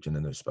up preaching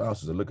and their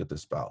spouse is to look at the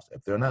spouse.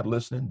 If they're not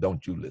listening,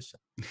 don't you listen.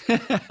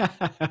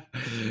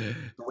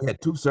 We had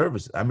 2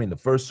 services. I mean, the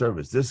first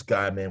service, this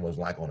guy, man, was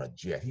like on a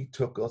jet. He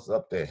took us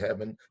up to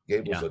heaven,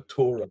 gave us a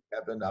tour of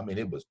heaven. I mean,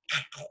 it was.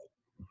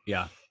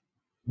 Yeah.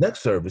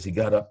 Next service, he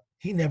got up.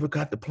 He never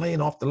got the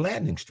plane off the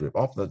landing strip,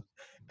 and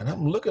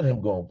I'm looking at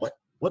him going,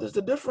 what is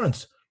the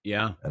difference?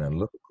 Yeah. And I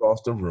look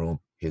across the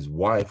room. His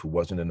wife, who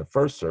wasn't in the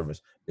first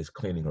service, is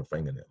cleaning her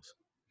fingernails.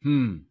 I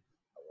went,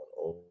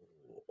 oh,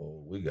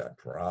 we got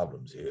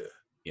problems here.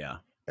 Yeah.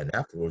 And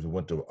afterwards, we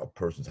went to a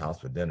person's house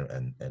for dinner,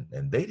 and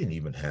they didn't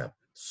even have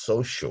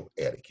social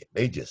etiquette.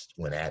 They just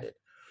went at it.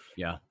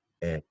 Yeah.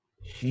 And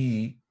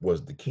he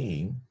was the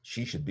king.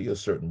 She should be a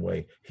certain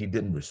way. He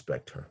didn't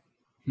respect her.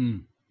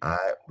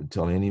 I would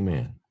tell any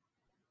man,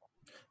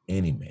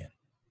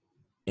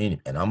 and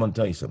I'm going to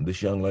tell you something.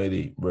 This young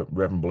lady,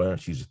 Reverend Blair,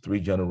 she's a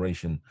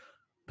 3-generation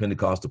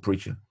Pentecostal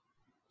preacher.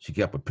 She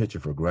kept a picture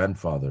of her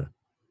grandfather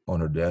on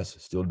her desk,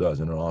 still does,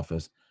 in her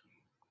office.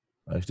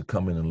 I used to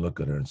come in and look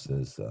at her and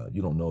says,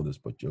 you don't know this,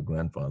 but your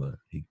grandfather,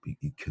 he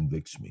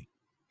convicts me.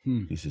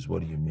 He says,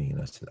 what do you mean?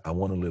 I said, I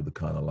want to live the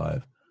kind of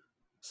life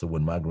so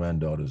when my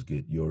granddaughters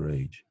get your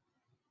age,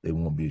 they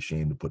won't be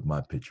ashamed to put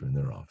my picture in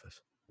their office.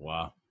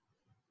 Wow.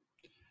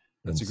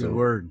 That's a good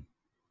word.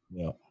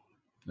 Yeah.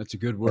 That's a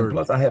good word. And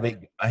plus, I have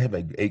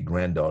 8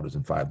 granddaughters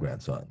and 5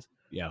 grandsons.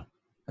 Yeah.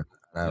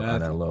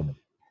 And I love them.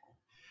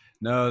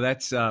 No,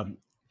 that's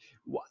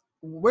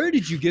where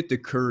did you get the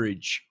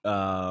courage,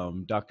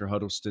 Dr.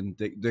 Huddleston,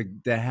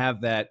 to have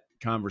that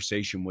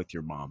conversation with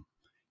your mom?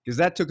 Because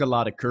that took a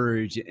lot of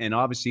courage, and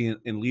obviously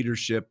in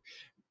leadership,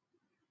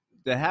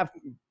 to have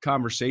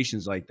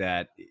conversations like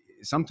that,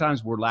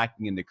 sometimes we're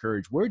lacking in the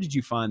courage. Where did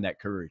you find that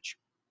courage?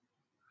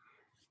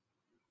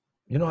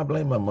 I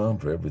blame my mom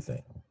for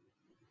everything.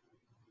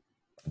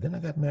 And then I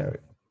got married.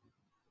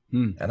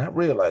 And I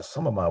realized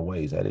some of my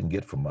ways I didn't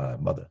get from my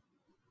mother.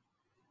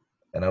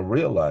 And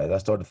I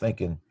started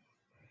thinking,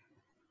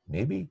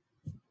 maybe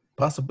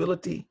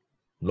possibility,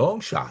 long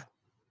shot.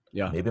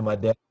 Yeah. Maybe my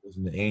dad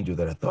wasn't the angel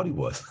that I thought he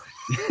was.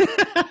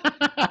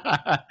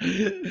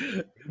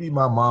 Maybe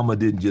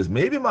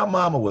my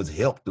mama was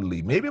helped to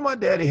lead. Maybe my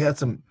daddy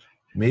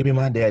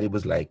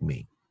was like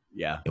me.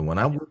 Yeah. And when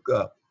I woke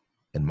up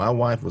and my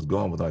wife was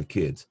gone with our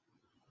kids,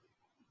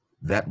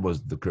 that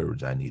was the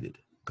courage I needed.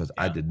 Because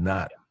I didn't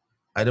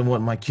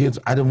want my kids,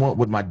 I didn't want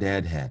what my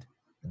dad had.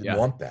 I didn't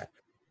want that.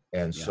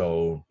 And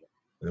so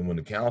then when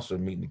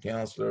meeting the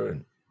counselor,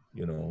 and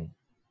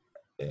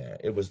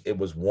it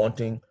was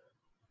wanting.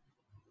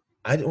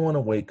 I didn't want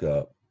to wake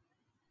up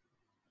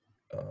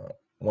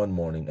one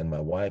morning and my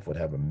wife would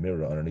have a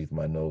mirror underneath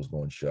my nose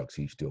going, shucks,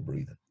 he's still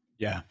breathing.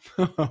 Yeah.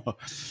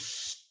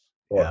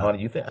 Or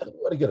honey, you think I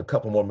want to get a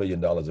couple more $1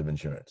 million of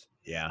insurance?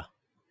 Yeah.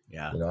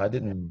 Yeah. I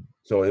didn't.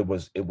 So it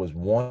was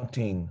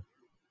wanting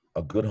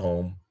a good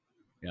home.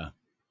 Yeah.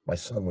 My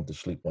son went to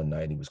sleep one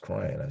night. He was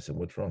crying. I said,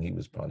 what's wrong? He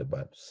was probably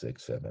about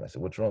 6, 7. I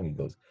said, what's wrong? He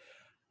goes,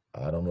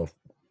 I don't know if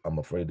I'm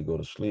afraid to go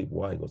to sleep.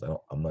 Why? He goes,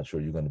 I'm not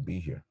sure you're going to be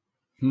here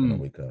when I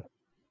wake up.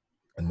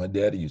 And my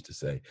daddy used to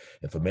say,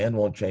 if a man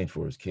won't change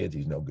for his kids,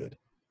 he's no good.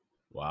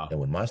 Wow. And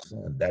when my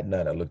son, that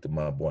night I looked at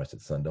my boy, I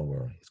said, son, don't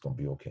worry. It's going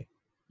to be okay.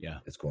 Yeah.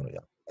 It's going to,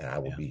 and I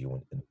will be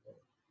here.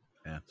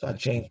 Yeah. So I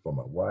changed for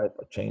my wife.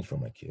 I changed for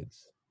my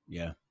kids.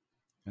 Yeah.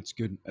 That's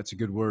good. That's a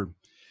good word.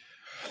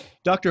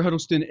 Dr.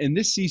 Huddleston, in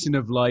this season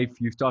of life,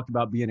 you've talked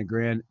about being a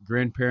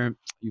grandparent.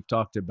 You've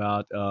talked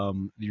about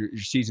your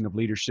season of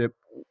leadership.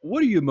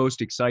 What are you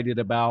most excited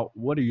about?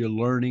 What are you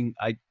learning?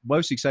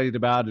 Most excited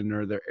about, and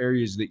are there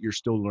areas that you're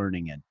still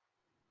learning in?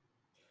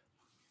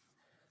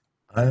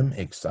 I'm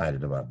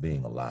excited about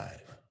being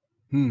alive.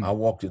 I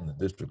walked in the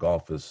district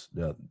office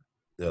the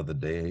other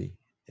day,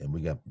 and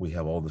we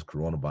have all this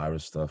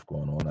coronavirus stuff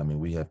going on. I mean,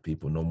 we have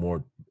people no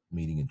more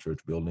meeting in church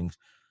buildings,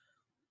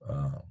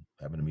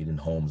 having to meet in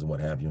homes and what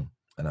have you.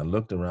 And I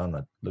looked around,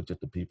 I looked at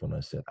the people, and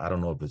I said, I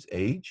don't know if it's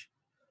age,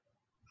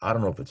 I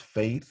don't know if it's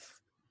faith,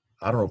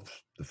 I don't know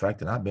if the fact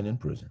that I've been in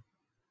prison,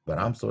 but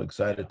I'm so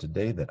excited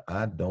today that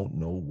I don't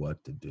know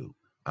what to do.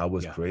 I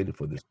was created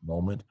for this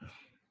moment.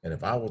 And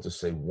if I was to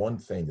say one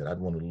thing that I'd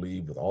want to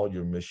leave with all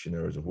your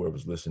missionaries or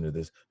whoever's listening to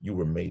this, you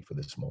were made for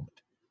this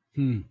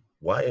moment.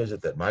 Why is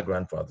it that my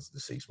grandfather's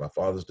deceased, my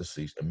father's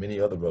deceased, and many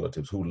other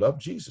relatives who love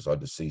Jesus are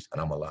deceased and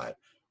I'm alive?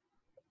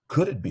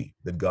 Could it be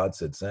that God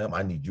said, Sam,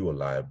 I need you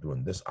alive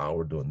during this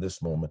hour, during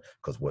this moment,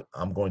 because what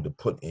I'm going to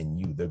put in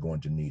you, they're going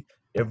to need.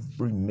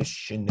 Every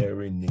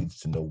missionary needs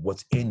to know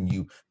what's in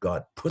you.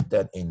 God put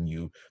that in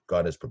you.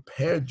 God has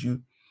prepared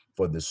you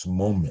for this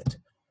moment.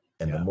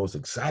 And the most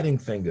exciting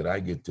thing that I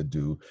get to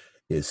do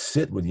is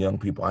sit with young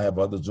people. I have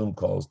other Zoom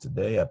calls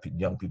today.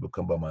 Young people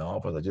come by my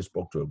office. I just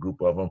spoke to a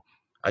group of them.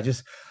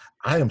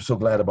 I am so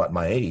glad about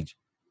my age.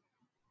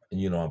 And,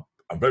 you know,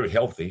 I'm very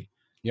healthy.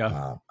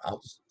 Yeah.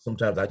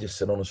 Sometimes I just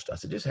sit on I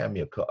said, just have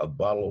me a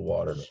bottle of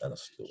water and a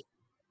stool.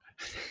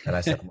 And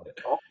I said, I'm going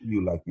to talk to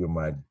you like you're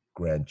my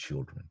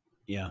grandchildren.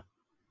 Yeah.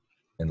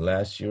 And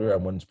last year I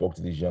went and spoke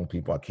to these young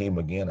people. I came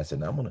again. I said,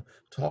 now I'm going to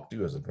talk to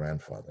you as a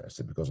grandfather. I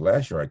said, because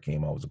last year I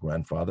came, I was a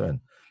grandfather, and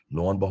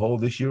lo and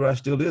behold, this year I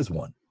still is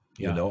one,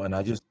 you know, and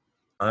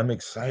I'm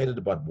excited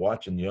about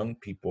watching young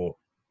people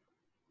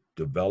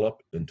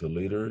develop into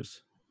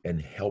leaders and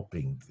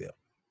helping them.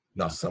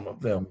 Now, some of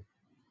them,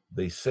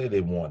 they say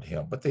they want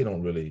help, but they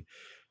don't really,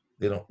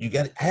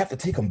 I have to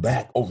take them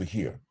back over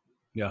here.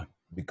 Yeah.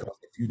 Because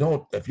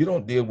if you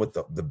don't deal with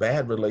the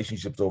bad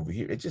relationships over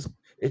here, it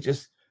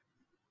just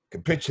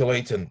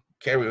capitulates and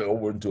carry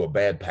over into a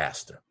bad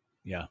pastor.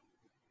 Yeah.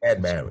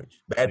 Bad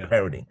marriage, bad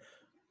parenting,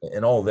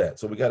 and all that.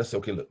 So we got to say,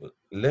 okay, look,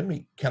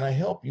 can I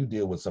help you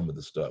deal with some of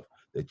the stuff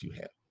that you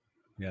have?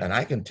 Yeah. And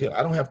I can tell,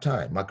 I don't have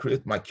time. My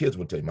kids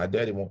will tell you, my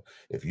daddy won't,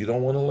 if you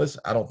don't want to listen,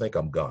 I don't think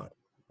I'm God.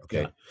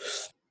 Okay. Yeah.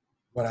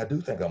 But I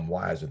do think I'm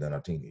wiser than a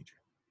teenager.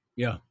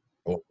 Yeah.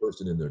 Or a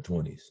person in their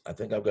 20s. I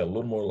think I've got a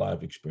little more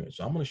life experience.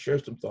 So I'm going to share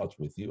some thoughts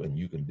with you, and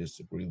you can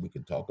disagree. We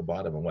can talk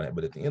about them and whatnot.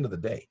 But at the end of the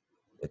day,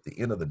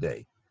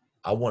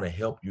 I want to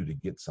help you to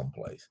get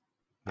someplace.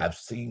 Yeah. I've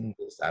seen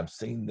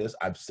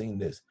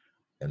this.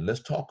 And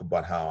let's talk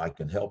about how I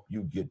can help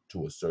you get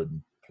to a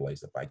certain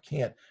place. If I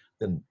can't,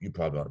 then you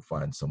probably ought to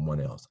find someone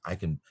else.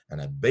 And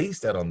I base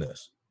that on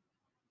this.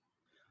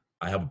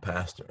 I have a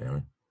pastor,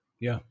 Aaron.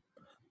 Yeah.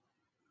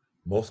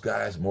 Most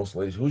guys, most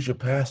ladies, who's your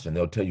pastor? And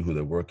they'll tell you who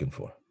they're working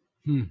for.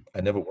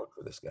 I never worked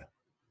for this guy.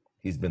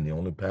 He's been the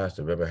only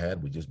pastor I've ever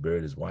had. We just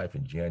buried his wife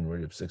in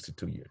January of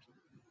 62 years.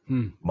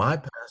 My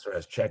pastor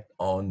has checked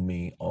on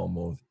me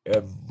almost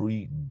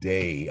every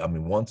day. I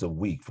mean, once a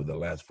week for the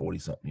last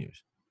 40-something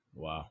years.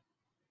 Wow.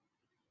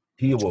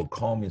 He will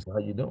call me and say, how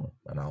you doing?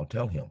 And I'll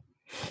tell him.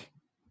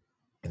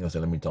 And he'll say,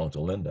 let me talk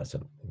to Linda. I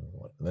said,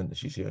 Linda,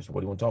 she's here. So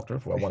what do you want to talk to her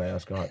for? I want to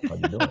ask her, how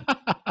you doing?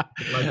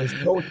 I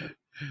just told you.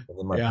 And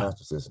then my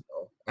pastor says,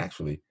 no,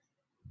 actually,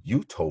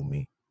 you told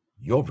me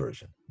your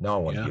version. Now I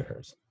want to hear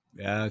hers.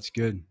 Yeah, that's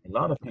good. A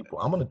lot of people,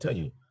 I'm going to tell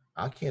you,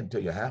 I can't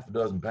tell you half a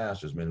dozen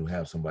pastors, men, who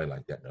have somebody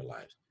like that in their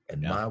lives.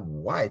 And my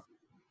wife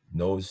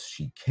knows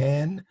she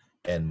can,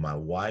 and my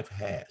wife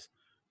has.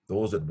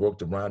 Those that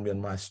worked around me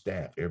and my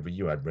staff, every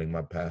year I'd bring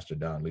my pastor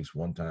down at least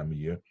one time a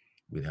year.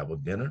 We'd have a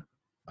dinner.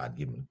 I'd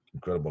give him an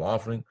incredible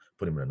offering,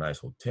 put him in a nice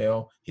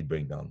hotel. He'd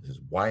bring down his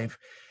wife.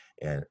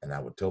 And I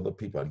would tell the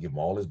people, I'd give him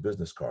all his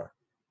business card.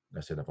 And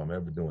I said, if I'm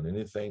ever doing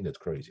anything that's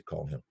crazy,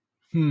 call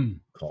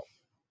him. Call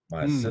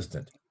my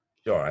assistant.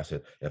 Sure. I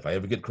said, if I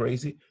ever get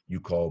crazy, you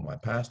call my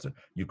pastor,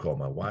 you call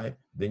my wife,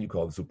 then you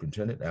call the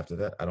superintendent. After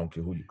that, I don't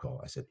care who you call.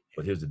 I said,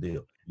 but here's the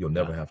deal. You'll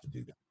never have to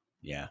do that.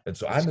 Yeah. And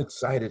so I'm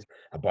excited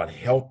about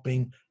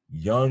helping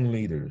young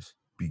leaders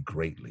be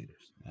great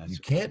leaders. You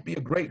can't be a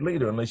great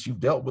leader unless you've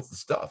dealt with the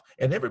stuff.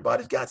 And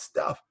everybody's got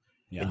stuff.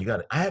 Yeah.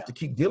 And I have to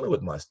keep dealing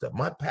with my stuff.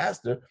 My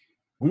pastor,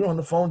 we were on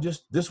the phone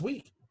just this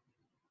week.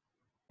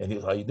 And he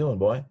was, how you doing,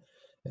 boy?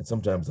 And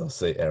sometimes I'll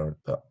say, Aaron,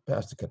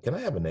 Pastor, can I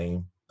have a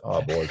name?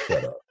 Oh, boy,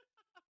 shut up.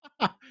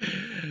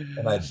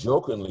 And I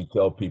jokingly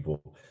tell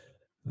people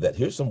that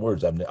here's some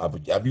words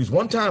I've used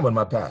one time on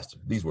my pastor,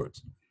 these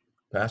words.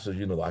 Pastor,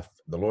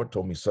 the Lord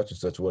told me such and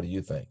such, what do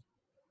you think?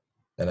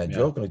 And I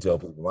jokingly tell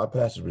people, my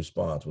pastor's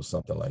response was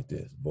something like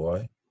this: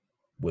 boy,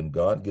 when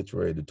God gets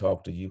ready to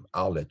talk to you,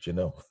 I'll let you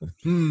know.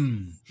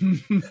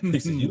 He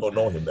said, you don't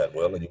know him that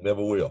well, and you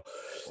never will.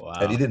 Wow.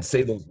 And he didn't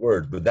say those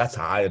words, but that's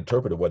how I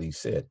interpreted what he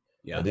said.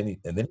 Yeah. And then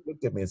he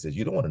looked at me and says,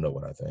 you don't want to know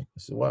what I think. I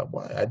said,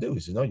 why? I do. He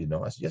said, no, you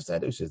know. I said, yes, I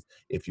do. He says,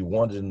 if you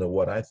wanted to know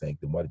what I think,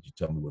 then why did you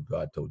tell me what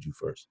God told you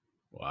first?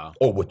 Wow.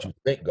 Or what you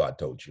think God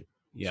told you.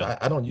 Yeah. So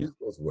I don't use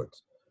those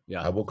words.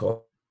 Yeah. I will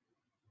call,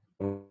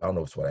 I don't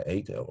know if it's what I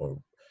ate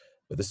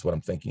but this is what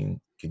I'm thinking.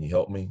 Can you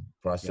help me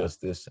process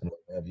this and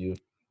what have you?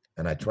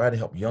 And I try to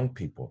help young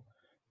people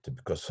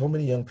because so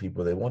many young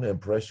people, they want to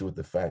impress you with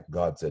the fact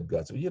God said.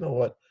 You know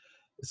what?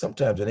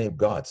 Sometimes it ain't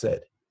God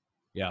said.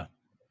 Yeah.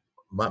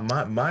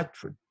 My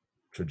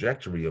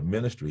trajectory of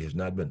ministry has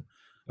not been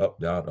up,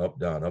 down, up,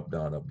 down, up,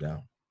 down, up,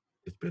 down.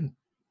 It's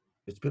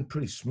been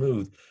pretty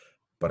smooth,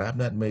 but I've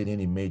not made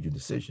any major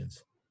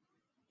decisions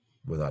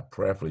without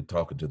prayerfully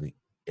talking to the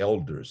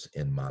elders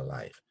in my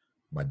life.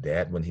 My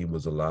dad when he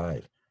was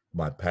alive,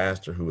 my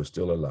pastor who is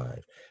still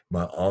alive,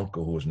 my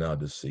uncle who is now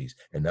deceased,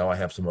 and now I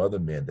have some other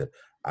men that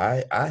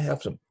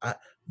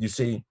you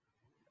see,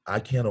 I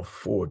can't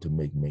afford to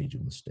make major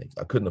mistakes.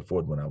 I couldn't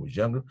afford when I was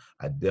younger.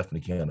 I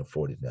definitely can't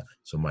afford it now.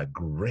 So my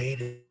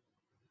greatest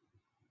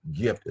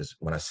gift is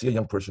when I see a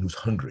young person who's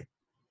hungry,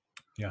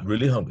 Yeah.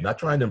 really hungry, not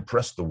trying to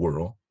impress the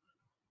world,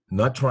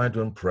 not trying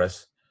to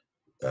impress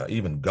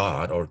even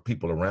God or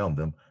people around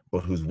them,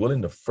 but who's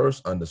willing to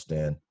first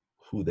understand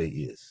who they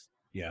is,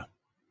 Yeah.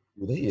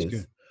 who they It's good.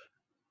 is,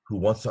 who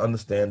wants to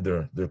understand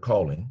their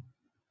calling,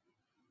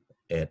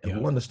 and Yeah.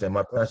 who understand.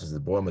 My pastor says,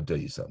 boy, I'm gonna tell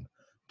you something.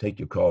 Take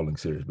your calling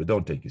serious, but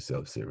don't take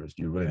yourself serious.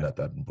 You're really Yeah. not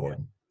that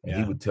important. And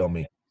he Yeah. would tell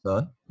me,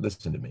 son,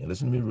 listen to me, and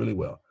listen to me really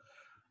well.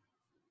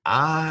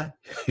 I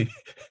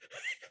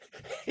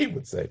he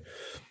would say,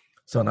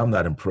 son, I'm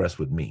not impressed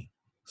with me.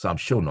 So I'm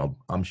sure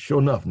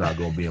enough not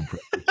gonna be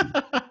impressed with you.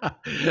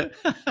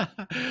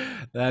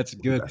 That's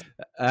good.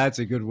 That's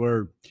a good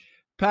word.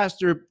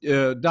 Pastor,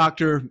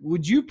 Doctor,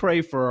 would you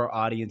pray for our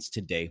audience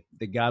today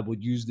that God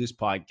would use this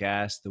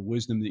podcast, the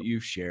wisdom that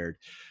you've shared,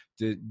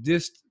 to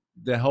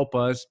help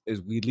us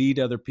as we lead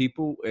other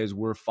people, as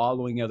we're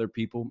following other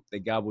people,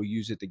 that God will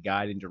use it to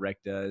guide and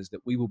direct us,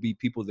 that we will be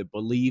people that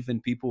believe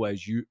in people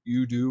as you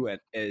do, and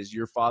as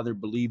your father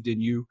believed in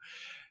you,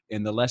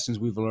 and the lessons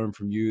we've learned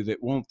from you,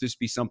 that won't just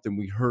be something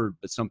we heard,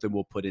 but something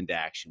we'll put into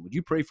action. Would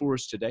you pray for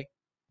us today?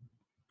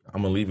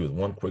 I'm gonna leave you with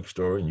one quick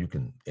story, and you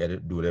can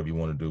edit, do whatever you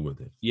want to do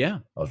with it. Yeah.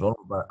 I was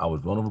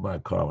run over by a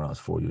car when I was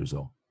 4 years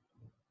old.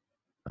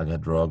 I got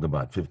dragged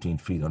about 15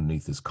 feet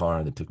underneath this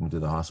car. They took me to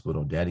the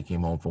hospital. Daddy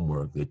came home from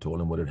work. They told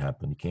him what had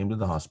happened. He came to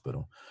the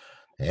hospital.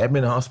 They had me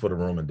in the hospital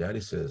room, and Daddy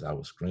says I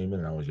was screaming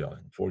and I was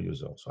yelling. 4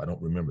 years old, so I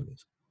don't remember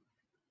this.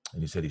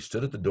 And he said he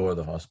stood at the door of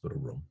the hospital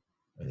room,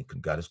 and he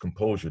got his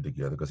composure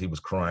together because he was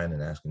crying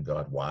and asking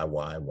God, why?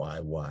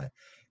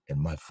 And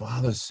my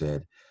father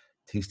said,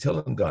 he's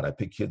telling God, I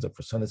pick kids up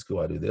for Sunday school.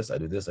 I do this, I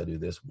do this, I do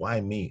this. Why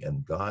me?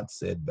 And God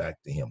said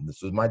back to him,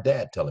 this was my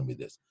dad telling me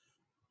this.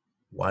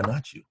 Why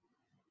not you?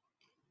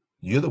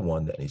 You're the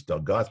one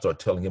that God started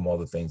telling him all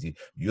the things.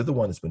 You're the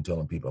one that's been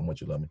telling people, I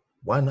want you to love me.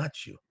 Why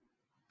not you?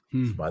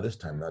 So by this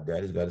time, now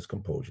Daddy's got his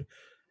composure.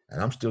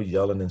 And I'm still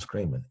yelling and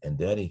screaming. And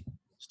Daddy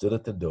stood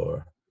at the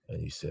door and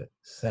he said,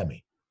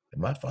 Sammy.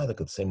 And my father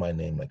could say my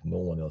name like no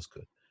one else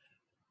could.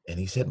 And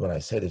he said, when I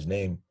said his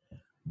name,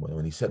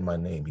 when he said my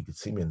name, he could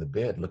see me in the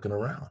bed looking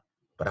around,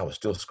 but I was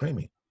still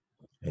screaming.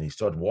 And he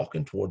started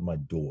walking toward my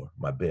door,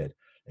 my bed.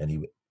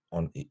 And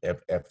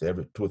after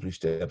every 2 or 3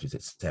 steps, he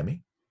said,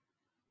 Sammy,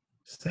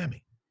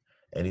 Sammy.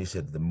 And he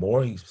said, the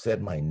more he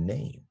said my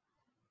name,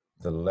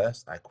 the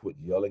less I quit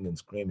yelling and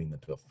screaming,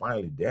 until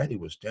finally Daddy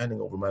was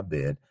standing over my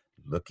bed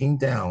looking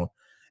down,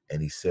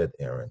 and he said,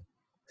 Aaron,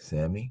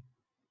 Sammy,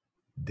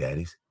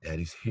 Daddy's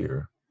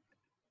here.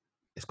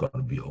 It's going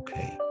to be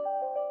okay.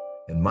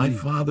 And my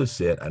father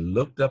said, I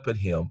looked up at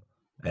him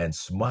and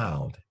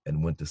smiled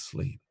and went to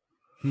sleep.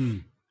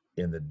 In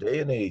the day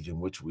and age in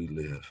which we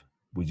live,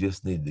 we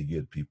just need to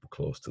get people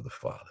close to the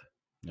Father.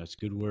 That's a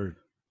good word.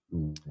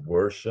 Through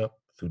worship,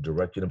 through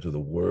directing them to the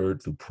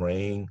Word, through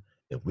praying.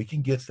 If we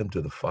can get them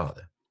to the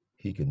Father,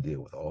 He can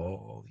deal with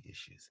all the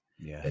issues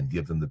and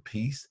give them the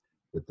peace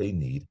that they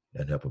need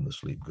and help them to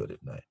sleep good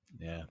at night.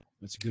 Yeah,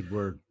 that's a good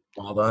word.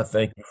 Father, I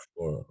thank you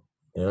for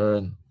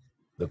Aaron,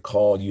 the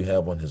call you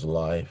have on his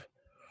life.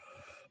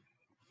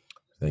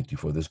 Thank you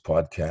for this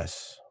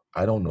podcast.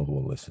 I don't know who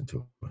will listen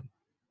to it.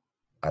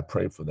 I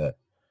pray for that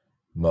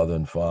mother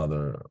and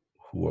father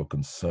who are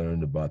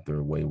concerned about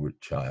their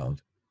wayward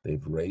child.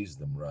 They've raised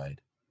them right.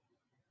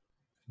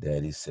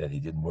 Daddy said he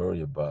didn't worry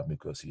about me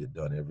because he had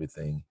done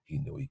everything he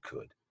knew he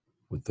could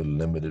with the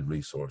limited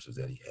resources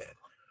that he had.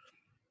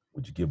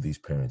 Would you give these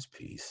parents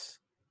peace?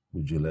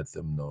 Would you let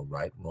them know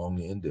right,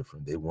 wrong, and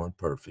indifferent? They weren't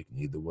perfect.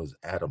 Neither was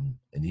Adam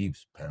and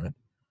Eve's parent.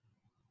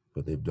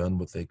 But they've done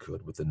what they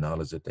could with the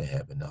knowledge that they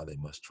have, and now they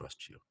must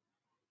trust you.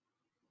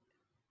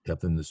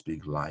 Help them to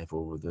speak life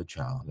over their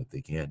child. If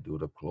they can't do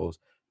it up close,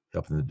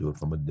 help them to do it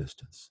from a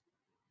distance.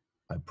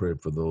 I pray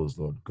for those,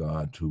 Lord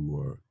God, who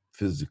are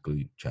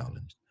physically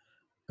challenged.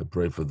 I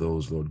pray for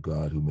those, Lord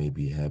God, who may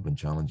be having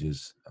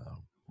challenges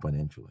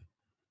financially.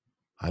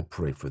 I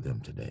pray for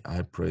them today.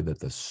 I pray that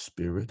the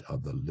Spirit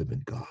of the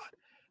living God,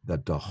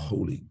 that the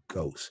Holy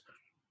Ghost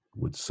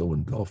would so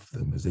engulf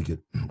them as they get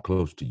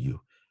close to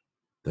you,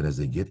 that as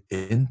they get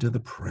into the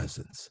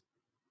presence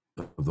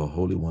of the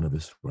Holy One of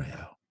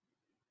Israel,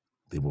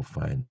 they will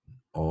find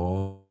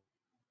all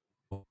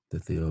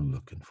that they are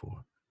looking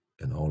for,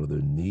 and all of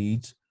their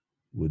needs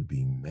would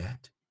be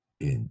met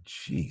in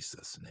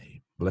Jesus'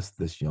 name. Bless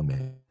this young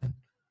man,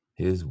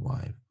 his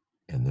wife,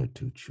 and their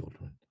 2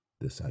 children.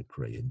 This I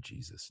pray in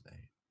Jesus'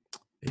 name.